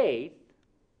faith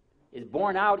is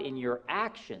borne out in your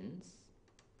actions,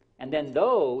 and then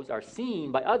those are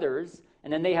seen by others,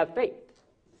 and then they have faith.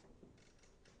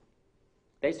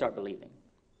 They start believing.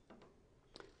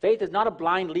 Faith is not a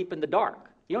blind leap in the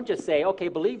dark. You don't just say, "Okay,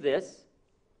 believe this,"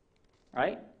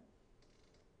 right?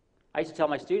 I used to tell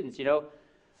my students,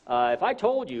 If I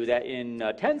told you that in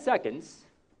 10 seconds,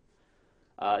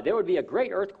 there would be a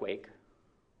great earthquake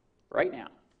right now,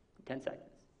 in 10 seconds,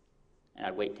 and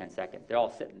I'd wait 10 seconds. They're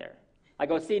all sitting there. I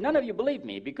go, see, none of you believe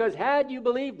me, because had you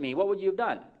believed me, what would you have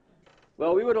done?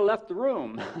 Well, we would have left the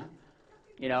room,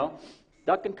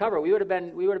 duck and cover. We would have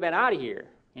been out of here.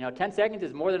 10 seconds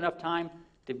is more than enough time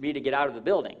to get out of the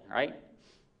building, right?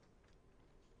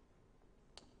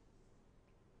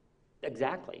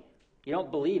 Exactly. You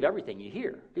don't believe everything you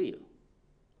hear, do you?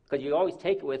 Because you always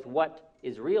take it with what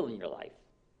is real in your life.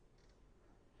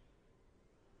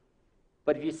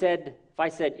 But if I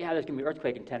said, yeah, there's going to be an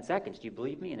earthquake in 10 seconds, do you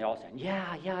believe me? And they're all saying,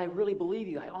 yeah, I really believe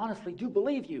you. I honestly do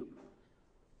believe you.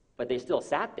 But they still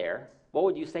sat there. What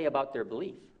would you say about their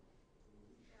belief?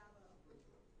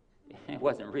 It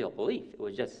wasn't real belief. It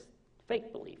was just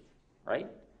fake belief, right?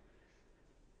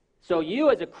 So you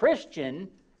as a Christian,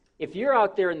 if you're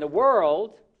out there in the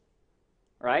world,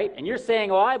 right, and you're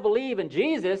saying, oh, I believe in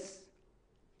Jesus,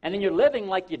 and then you're living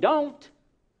like you don't,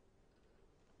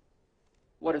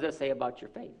 what does that say about your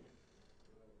faith?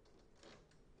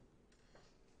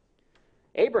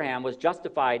 Abraham was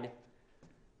justified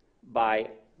by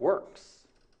works.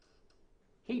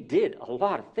 He did a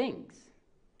lot of things.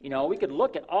 We could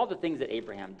look at all the things that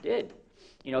Abraham did.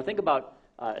 Think about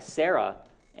Sarah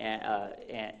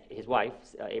and his wife,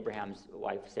 Abraham's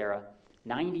wife, Sarah,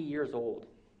 90 years old.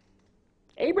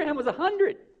 Abraham was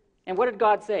 100. And what did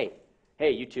God say?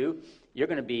 Hey, you two, you're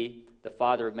going to be the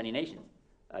father of many nations.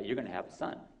 You're going to have a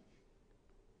son.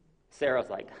 Sarah's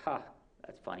like,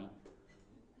 that's funny.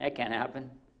 That can't happen.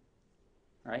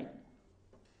 Right?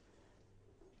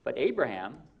 But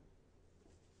Abraham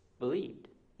believed.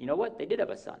 You know what? They did have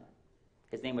a son.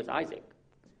 His name was Isaac.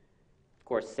 Of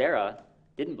course, Sarah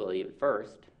didn't believe at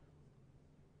first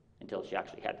until she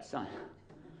actually had the son.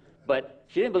 But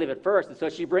she didn't believe at first, and so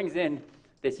she brings in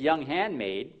this young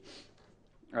handmaid,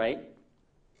 right?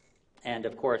 And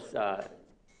of course,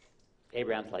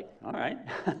 Abraham's like, all right,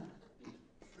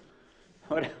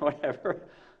 whatever.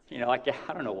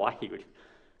 I don't know why he would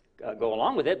go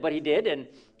along with it, but he did,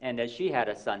 and she had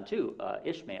a son too,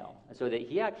 Ishmael. So that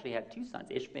he actually had two sons,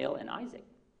 Ishmael and Isaac.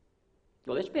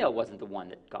 Well, Ishmael wasn't the one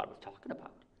that God was talking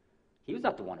about. He was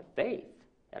not the one of faith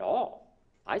at all.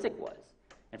 Isaac was.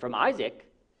 And from Isaac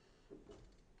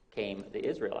came the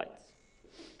Israelites.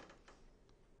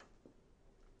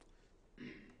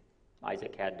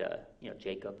 Isaac had,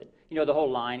 Jacob. And, the whole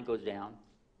line goes down.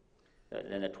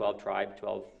 Then the 12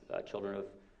 children of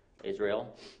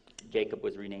Israel. Jacob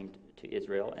was renamed to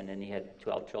Israel, and then he had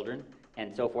 12 children,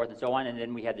 and so forth and so on. And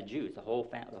then we had the Jews, the whole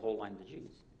line of the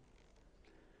Jews.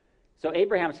 So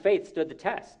Abraham's faith stood the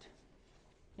test.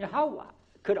 How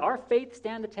could our faith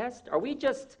stand the test? Are we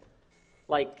just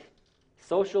like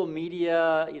social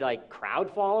media, like crowd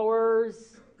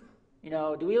followers?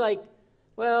 Do we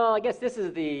well, I guess this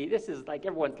is like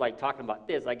everyone's like talking about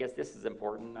this. I guess this is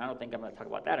important. I don't think I'm going to talk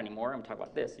about that anymore. I'm going to talk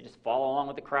about this. You just follow along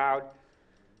with the crowd.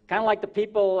 Kind of like the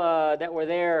people that were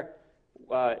there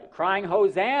crying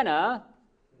Hosanna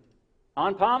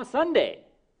on Palm Sunday.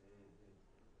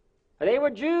 They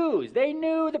were Jews. They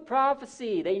knew the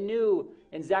prophecy. They knew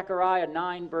in Zechariah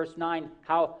 9, verse 9,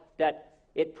 how that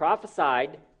it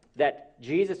prophesied that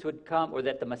Jesus would come, or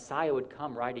that the Messiah would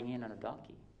come riding in on a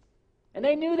donkey. And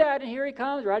they knew that, and here he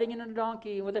comes riding in on a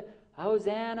donkey with a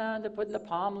Hosanna, and they're putting the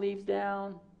palm leaves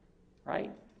down,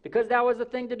 right? Because that was the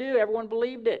thing to do. Everyone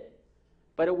believed it.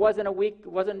 But it wasn't it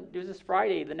was this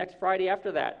Friday, the next Friday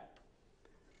after that.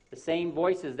 The same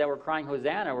voices that were crying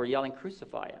Hosanna were yelling,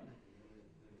 crucify him.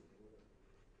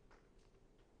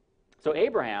 So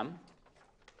Abraham,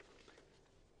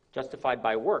 justified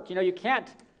by work. You can't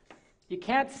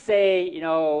say,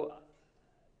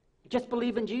 just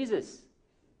believe in Jesus.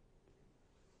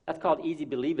 That's called easy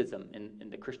believism in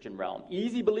the Christian realm.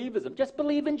 Easy believism. Just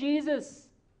believe in Jesus.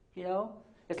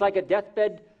 It's like a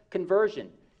deathbed conversion.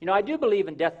 I do believe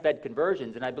in deathbed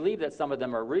conversions, and I believe that some of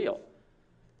them are real.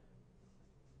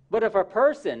 But if a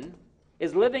person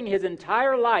is living his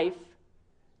entire life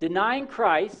denying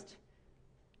Christ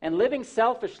and living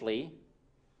selfishly,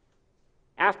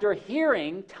 after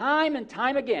hearing time and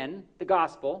time again the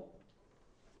gospel,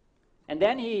 and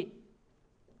then he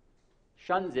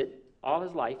shuns it all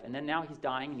his life, and then now he's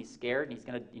dying and he's scared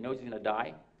and he knows he's going to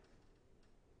die,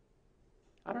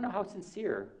 I don't know how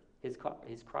sincere his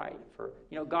cry for,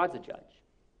 God's a judge.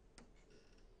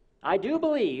 I do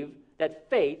believe that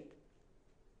faith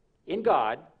in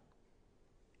God,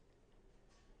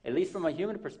 at least from a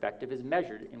human perspective, is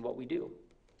measured in what we do.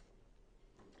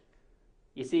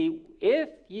 You see, if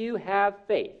you have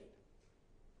faith,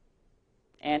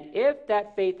 and if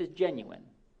that faith is genuine,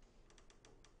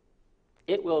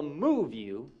 it will move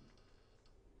you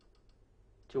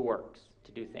to works,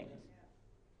 to do things.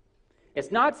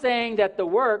 It's not saying that the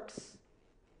works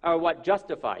are what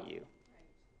justify you,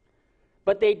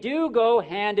 but they do go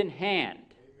hand in hand.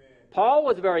 Amen. Paul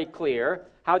was very clear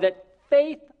how that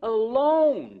faith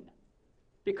alone,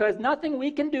 because nothing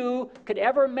we can do could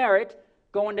ever merit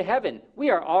going to heaven. We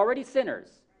are already sinners.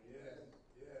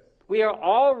 Yes. We are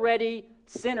already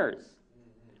sinners.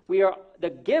 We are, the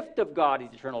gift of God is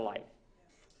eternal life.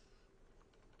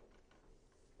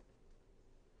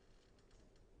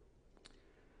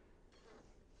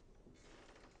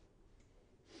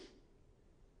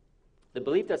 The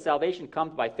belief that salvation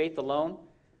comes by faith alone,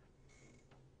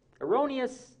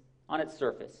 erroneous on its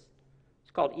surface.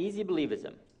 It's called easy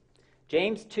believism.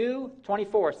 James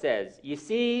 2:24 says, "You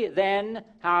see then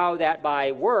how that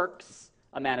by works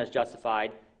a man is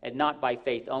justified, and not by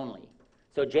faith only."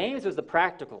 So James was the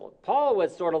practical. Paul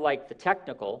was sort of like the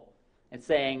technical and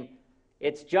saying,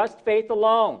 it's just faith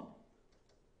alone.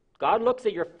 God looks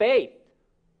at your faith.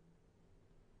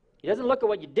 He doesn't look at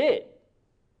what you did.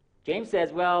 James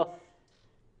says, well,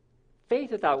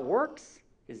 faith without works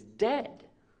is dead.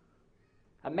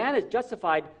 A man is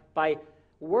justified by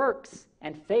works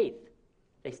and faith.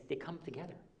 They come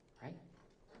together, right?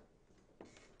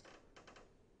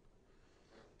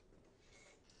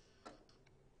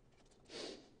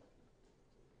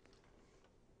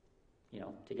 You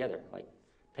know, together, like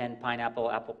pen, pineapple,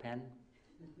 apple, pen.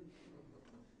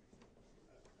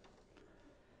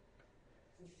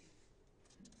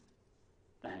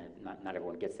 Not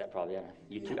everyone gets that probably.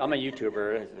 I'm a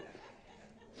YouTuber.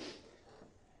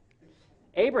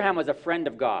 Abraham was a friend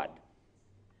of God.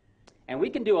 And we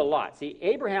can do a lot. See,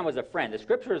 Abraham was a friend. The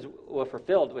scriptures were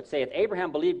fulfilled, which saith,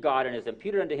 Abraham believed God and is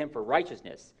imputed unto him for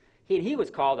righteousness. He was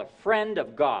called a friend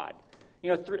of God.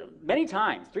 You know, many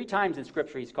times, 3 times in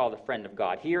Scripture, he's called a friend of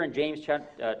God. Here in James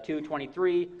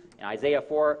 2:23, in Isaiah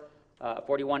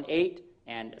 41:8,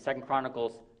 and 2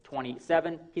 Chronicles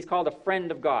 27, he's called a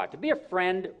friend of God. To be a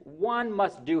friend, one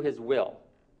must do his will.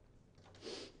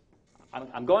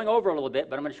 I'm going over a little bit,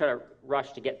 but I'm going to try to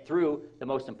rush to get through the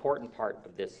most important part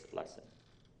of this lesson.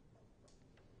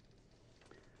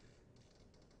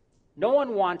 No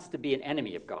one wants to be an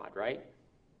enemy of God, right?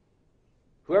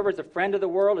 Whoever is a friend of the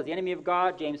world is the enemy of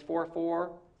God, James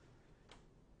 4:4.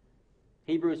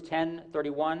 Hebrews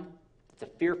 10:31. It's a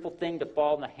fearful thing to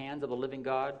fall in the hands of the living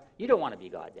God. You don't want to be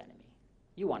God's enemy.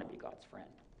 You want to be God's friend.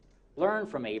 Learn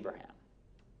from Abraham.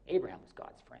 Abraham was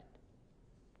God's friend.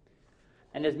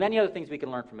 And there's many other things we can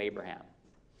learn from Abraham.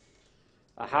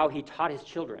 How he taught his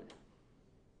children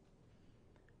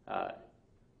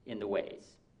in the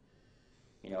ways.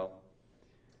 You know,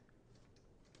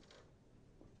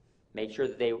 made sure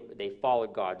that they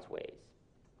followed God's ways.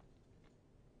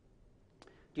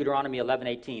 Deuteronomy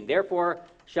 11:18. Therefore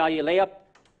shall ye lay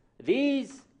up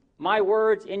these my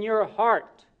words in your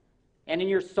heart and in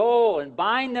your soul, and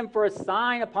bind them for a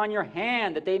sign upon your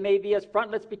hand, that they may be as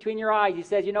frontlets between your eyes. He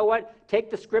says, you know what?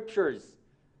 Take the scriptures.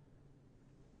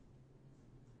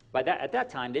 At that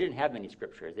time, they didn't have many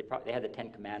scriptures. They had the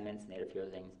 10 Commandments, and they had a few other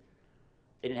things.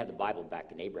 They didn't have the Bible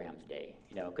back in Abraham's day,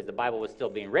 you know, because the Bible was still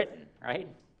being written, right?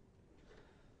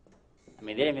 I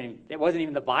mean, it wasn't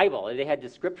even the Bible. They had the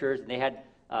scriptures, and they had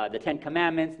the 10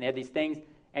 Commandments, and they had these things.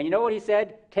 And you know what he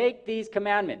said? Take these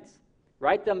commandments,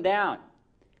 write them down,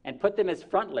 and put them as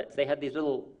frontlets. They had these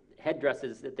little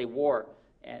headdresses that they wore,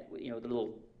 and, you know, the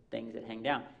little things that hang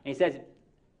down. And he says,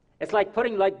 it's like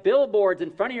putting like billboards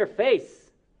in front of your face.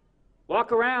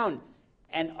 Walk around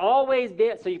and always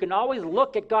be, so you can always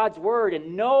look at God's word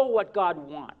and know what God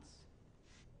wants.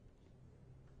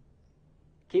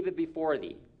 Keep it before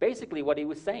thee. Basically what he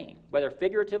was saying, whether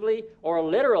figuratively or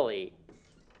literally.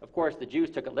 Of course, the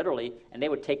Jews took it literally, and they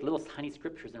would take little tiny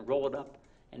scriptures and roll it up,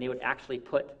 and they would actually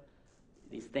put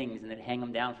these things and then hang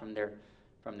them down from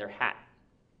their hat.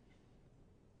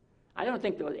 I don't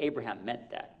think that Abraham meant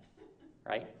that,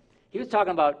 right? He was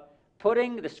talking about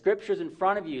putting the scriptures in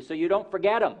front of you so you don't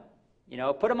forget them. You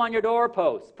know, put them on your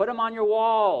doorposts, put them on your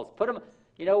walls, put them.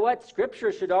 You know what?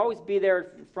 Scripture should always be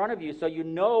there in front of you so you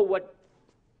know what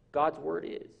God's word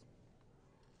is.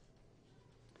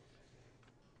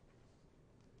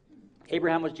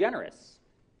 Abraham was generous.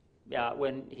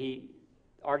 When he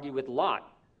argued with Lot,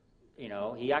 you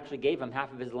know, he actually gave him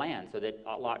half of his land so that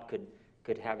Lot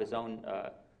could have his own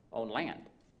land.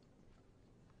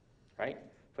 Right?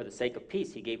 For the sake of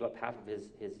peace, he gave up half of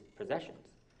his possessions.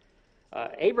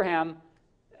 Abraham,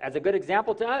 as a good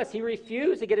example to us, he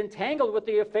refused to get entangled with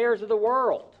the affairs of the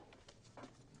world.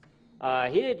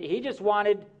 He just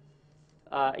wanted.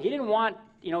 He didn't want.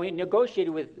 You know, he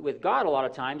negotiated with God a lot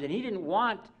of times, and he didn't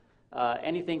want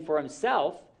anything for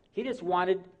himself. He just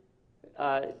wanted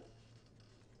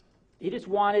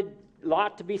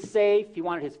Lot to be safe. He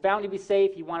wanted his family to be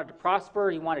safe. He wanted to prosper.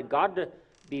 He wanted God to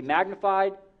be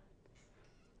magnified.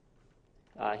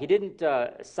 He didn't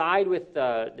side with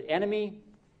the enemy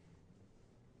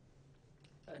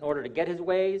in order to get his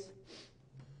ways.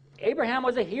 Abraham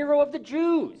was a hero of the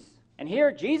Jews. And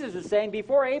here Jesus is saying,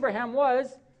 before Abraham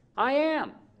was, I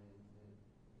am.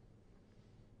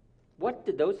 What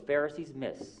did those Pharisees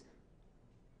miss?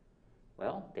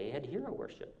 Well, they had hero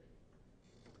worship.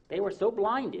 They were so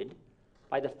blinded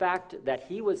by the fact that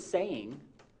he was saying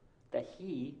that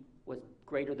he was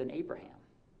greater than Abraham.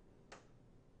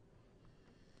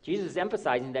 Jesus is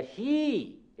emphasizing that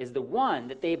he is the one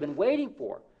that they've been waiting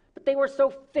for. But they were so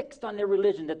fixed on their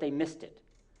religion that they missed it.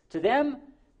 To them,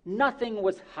 nothing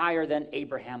was higher than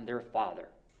Abraham, their father.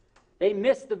 They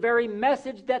missed the very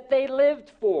message that they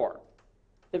lived for,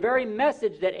 the very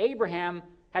message that Abraham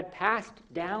had passed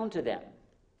down to them,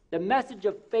 the message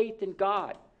of faith in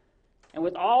God. And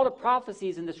with all the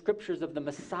prophecies in the scriptures of the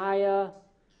Messiah,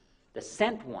 the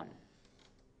sent one,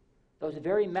 those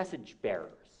very message bearers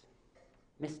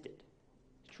missed it.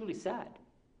 It's truly sad.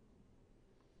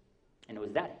 And it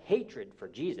was that hatred for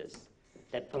Jesus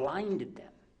that blinded them.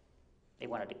 They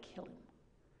wanted to kill him.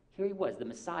 Here he was, the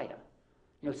Messiah.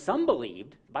 Some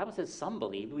believed. The Bible says some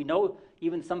believed. We know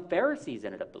even some Pharisees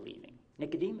ended up believing.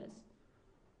 Nicodemus.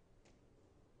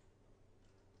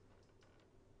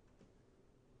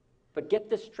 But get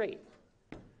this straight.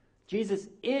 Jesus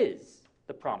is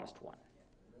the promised one.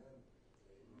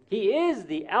 He is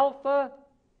the Alpha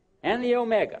and the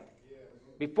Omega.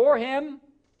 Before him,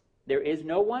 there is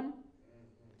no one.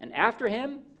 And after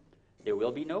him, there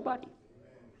will be nobody.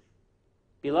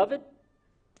 Beloved,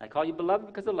 I call you beloved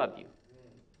because I love you.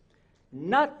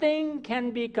 Nothing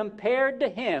can be compared to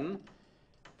him,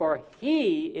 for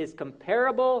he is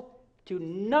comparable to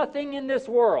nothing in this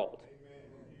world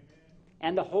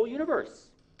and the whole universe.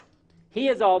 He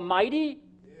is almighty,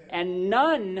 and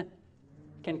none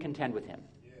can contend with him.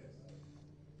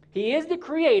 He is the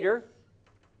creator,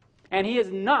 and he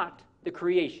is not the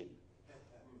creation.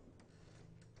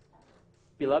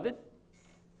 Beloved,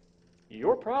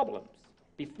 your problems,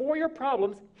 before your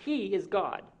problems, he is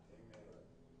God.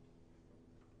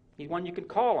 He's one you can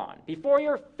call on. Before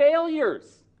your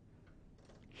failures,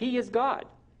 he is God.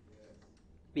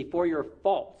 Before your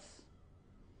faults,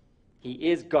 he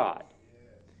is God.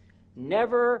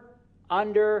 Never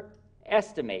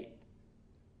underestimate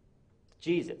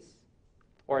Jesus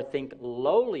or think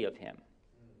lowly of him.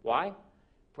 Why?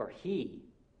 For he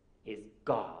is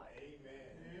God.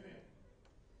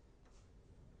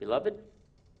 Beloved,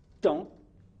 don't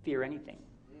fear anything.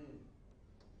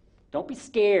 Don't be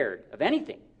scared of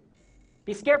anything.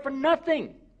 Be scared for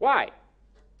nothing. Why?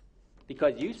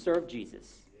 Because you serve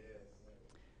Jesus,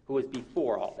 who is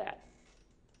before all that.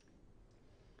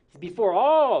 He's before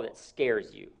all that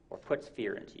scares you or puts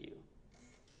fear into you.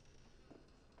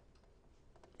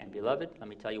 And beloved, let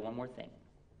me tell you one more thing.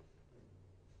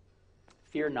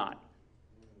 Fear not.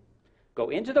 Go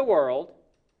into the world.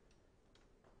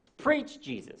 Preach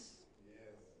Jesus.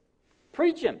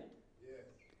 Preach him.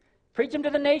 Preach him to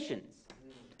the nations.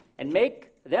 And make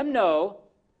them know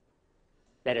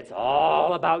that it's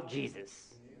all about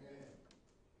Jesus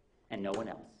and no one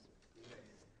else.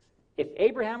 If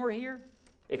Abraham were here,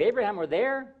 if Abraham were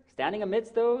there, standing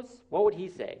amidst those, what would he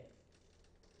say?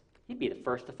 He'd be the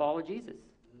first to follow Jesus.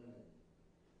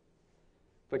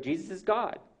 For Jesus is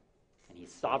God, and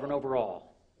he's sovereign over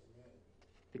all,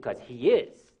 because he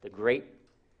is the great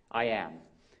I am.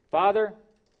 Father,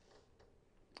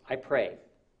 I pray,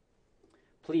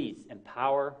 please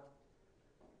empower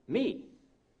me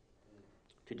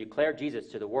to declare Jesus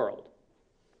to the world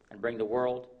and bring the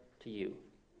world to you.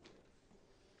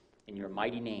 In your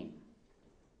mighty name,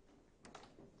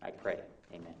 I pray.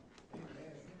 Amen.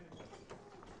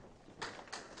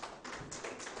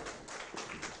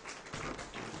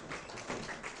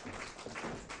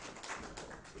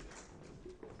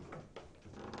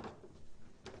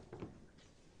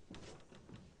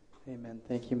 Amen.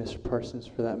 Thank you, Mr. Parsons,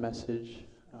 for that message.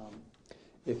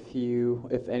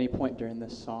 If any point during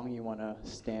this song you want to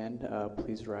stand,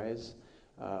 please rise.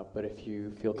 But if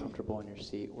you feel comfortable in your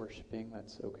seat worshiping,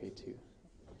 that's okay too.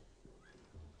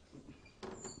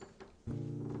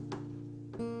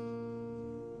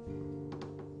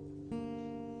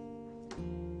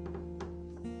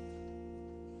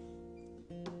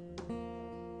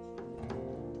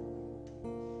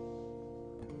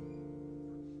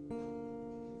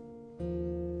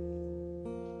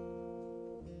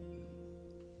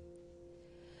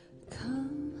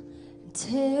 Come and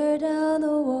tear down the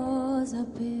walls I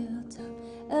built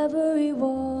up, every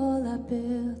wall I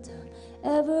built up,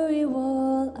 every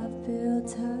wall I've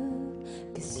built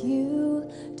up. 'Cause you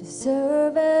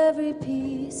deserve every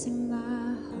piece of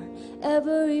my heart,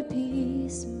 every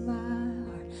piece of my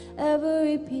heart,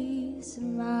 every piece of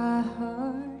my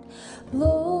heart.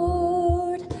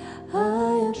 Lord,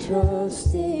 I am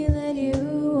trusting that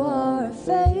you are a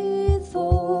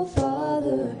faithful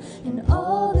Father, and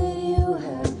all that you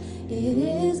have, it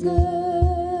is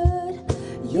good.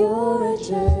 You're a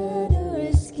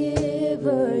generous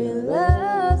giver, your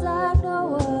love's like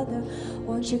no other.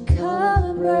 Won't you come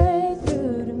and break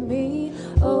through to me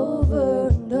over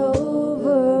and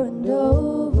over and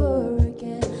over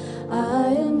again?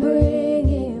 I am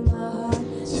bringing my heart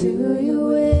to you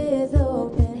with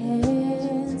open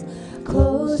hands.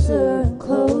 Closer and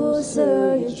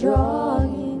closer, you're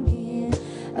drawing me in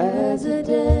as the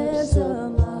depths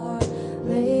of my heart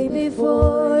lay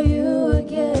before you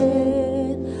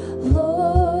again.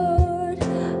 Lord,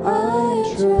 I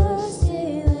am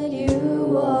trusting that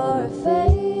you are a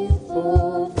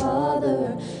faithful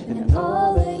Father, and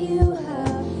all that you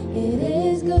have, it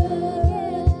is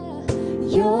good.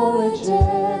 You're a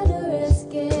generous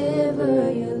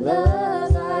giver, your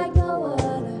love's like no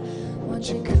other. Won't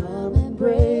you come and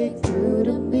break through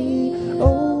to me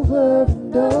over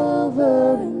and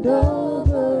over and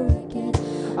over again?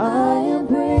 I am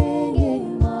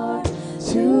bringing my heart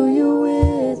to you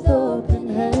with open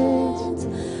hands.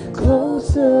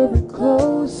 Closer and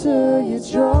closer, you're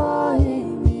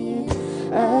drawing me in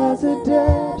as the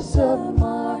depths of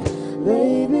my heart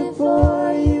lay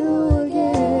before you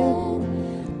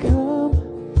again. Come,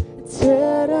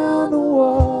 tear down the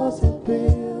walls I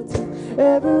built up,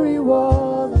 every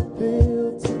wall I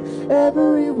built up,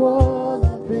 every wall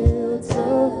I built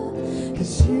up.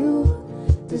 'Cause you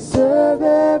deserve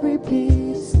every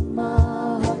piece of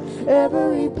my heart,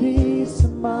 every piece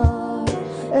of my heart,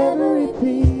 every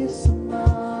piece of my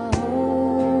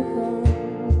heart.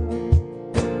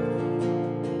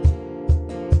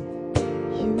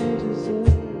 You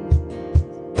deserve.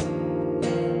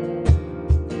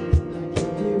 I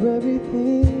give you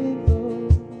everything,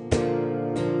 Lord.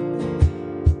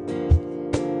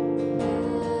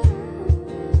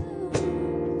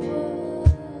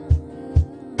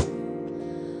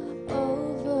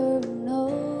 Over and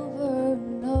over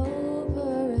and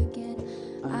over again,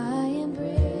 I am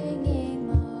bringing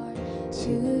my heart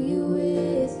to you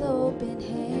with open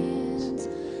hands.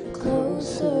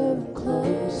 Closer and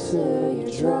closer,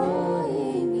 you're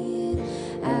drawing me in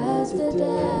as the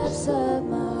depths of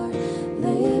my heart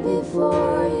lay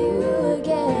before you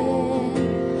again.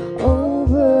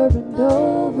 Over and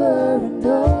over and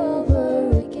over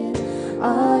again,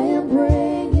 I am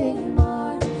bringing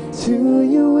my heart to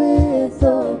you with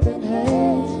open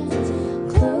hands.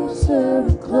 Closer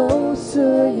and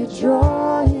closer, you're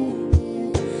drawing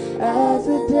me in as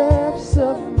the depths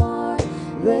of my heart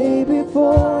lay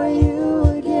before you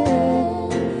again.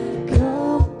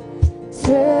 Come,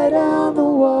 tear down the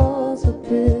walls I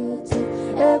built up,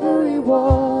 every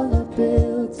wall I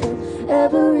built up,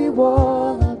 every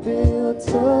wall I built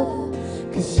up.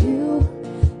 'Cause you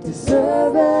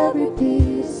deserve every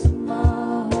piece of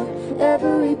my heart,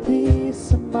 every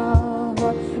piece of my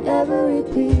heart, every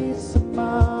piece of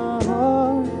my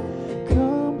heart.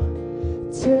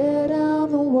 Come, tear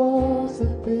down the walls I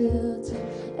built up,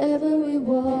 every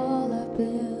wall I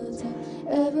built up,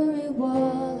 every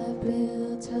wall I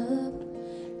built up.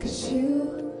 'Cause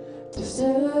you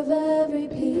deserve every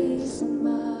piece of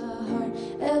my heart,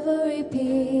 every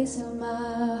piece of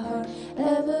my heart,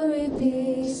 every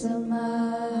piece of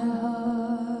my heart.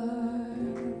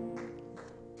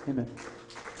 Amen.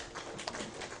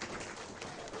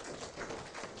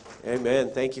 Amen.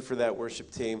 Thank you for that,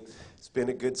 worship team. It's been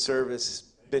a good service.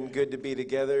 It's been good to be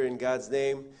together in God's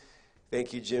name.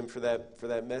 Thank you, Jim, for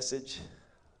that message.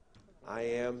 I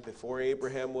am. Before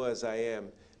Abraham was, I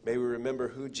am. May we remember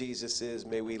who Jesus is.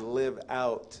 May we live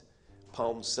out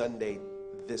Palm Sunday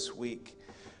this week.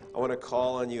 I want to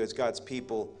call on you as God's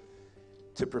people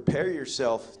to prepare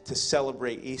yourself to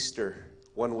celebrate Easter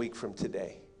 1 week from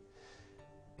today.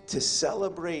 To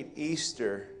celebrate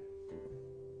Easter,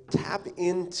 tap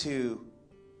into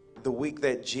the week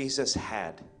that Jesus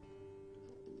had.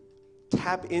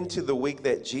 Tap into the week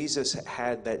that Jesus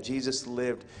had, that Jesus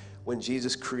lived when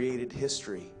Jesus created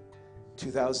history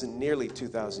nearly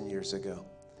 2,000 years ago.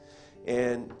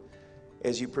 And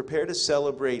as you prepare to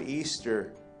celebrate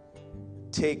Easter,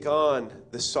 take on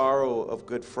the sorrow of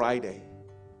Good Friday.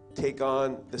 Take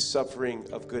on the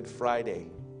suffering of Good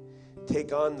Friday.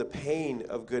 Take on the pain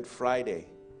of Good Friday.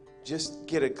 Just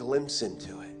get a glimpse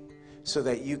into it. so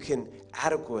that you can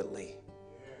adequately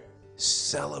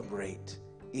celebrate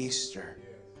Easter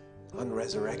on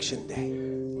Resurrection Day.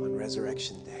 On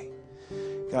Resurrection Day.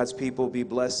 God's people, be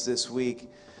blessed this week.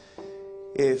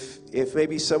 If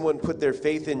maybe someone put their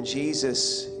faith in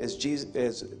Jesus, as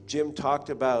Jim talked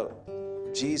about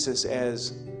Jesus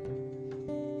as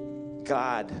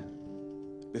God.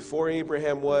 Before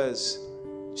Abraham was,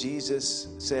 Jesus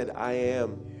said, I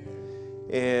am.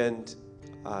 And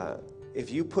if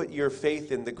you put your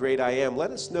faith in the great I am,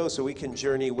 let us know so we can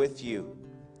journey with you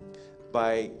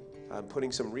by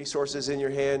putting some resources in your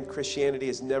hand. Christianity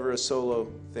is never a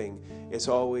solo thing. It's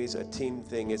always a team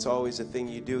thing. It's always a thing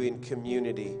you do in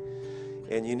community.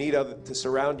 And you need to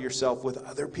surround yourself with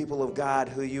other people of God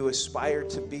who you aspire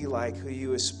to be like, who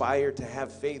you aspire to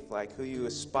have faith like, who you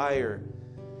aspire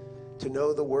to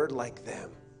know the word like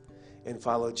them and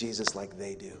follow Jesus like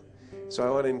they do. So I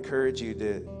want to encourage you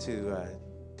to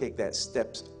take those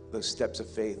steps of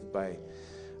faith by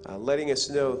letting us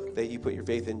know that you put your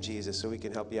faith in Jesus so we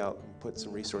can help you out and put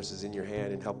some resources in your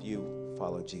hand and help you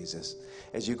follow Jesus.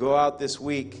 As you go out this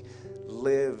week,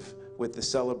 live with the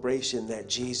celebration that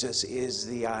Jesus is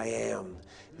the I am,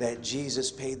 that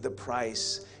Jesus paid the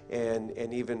price, and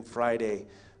even Friday.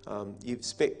 You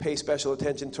pay special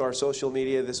attention to our social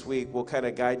media this week. We'll kind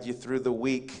of guide you through the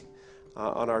week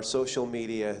on our social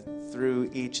media, through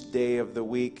each day of the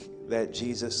week that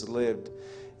Jesus lived.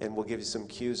 And we'll give you some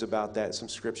cues about that, some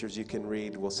scriptures you can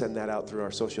read. We'll send that out through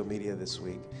our social media this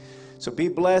week. So be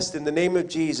blessed in the name of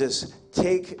Jesus.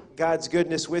 Take God's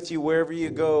goodness with you wherever you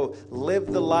go. Live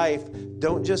the life.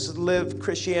 Don't just live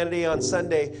Christianity on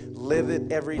Sunday. Live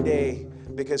it every day,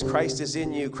 because Christ is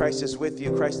in you. Christ is with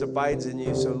you. Christ abides in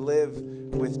you. So live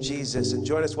with Jesus. And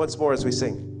join us once more as we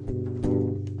sing.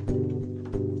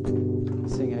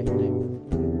 Sing out your name.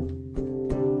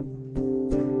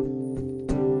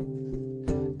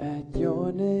 At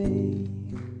your name,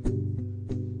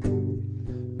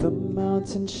 the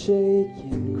mountains shake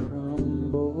and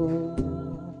crumble.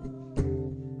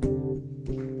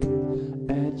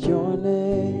 At your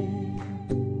name,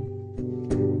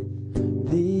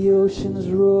 the oceans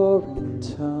roar and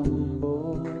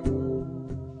tumble.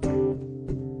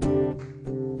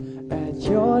 At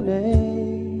your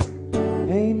name,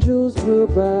 angels will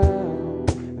bow,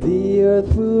 the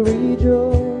earth will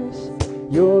rejoice,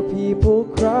 your people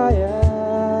cry out.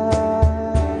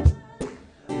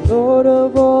 Lord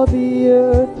of all the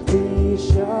earth, we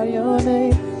shout your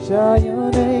name,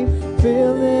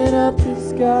 filling up the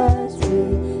skies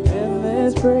with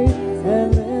endless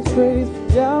praise,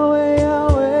 Yahweh,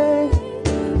 Yahweh.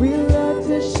 We love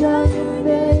to shout your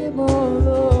name, oh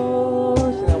Lord.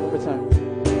 Sing that one more time.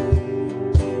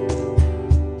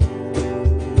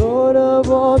 Lord of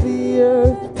all the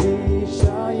earth, we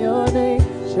shout your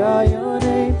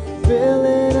name,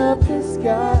 filling up the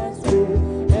skies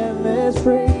with endless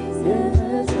praise.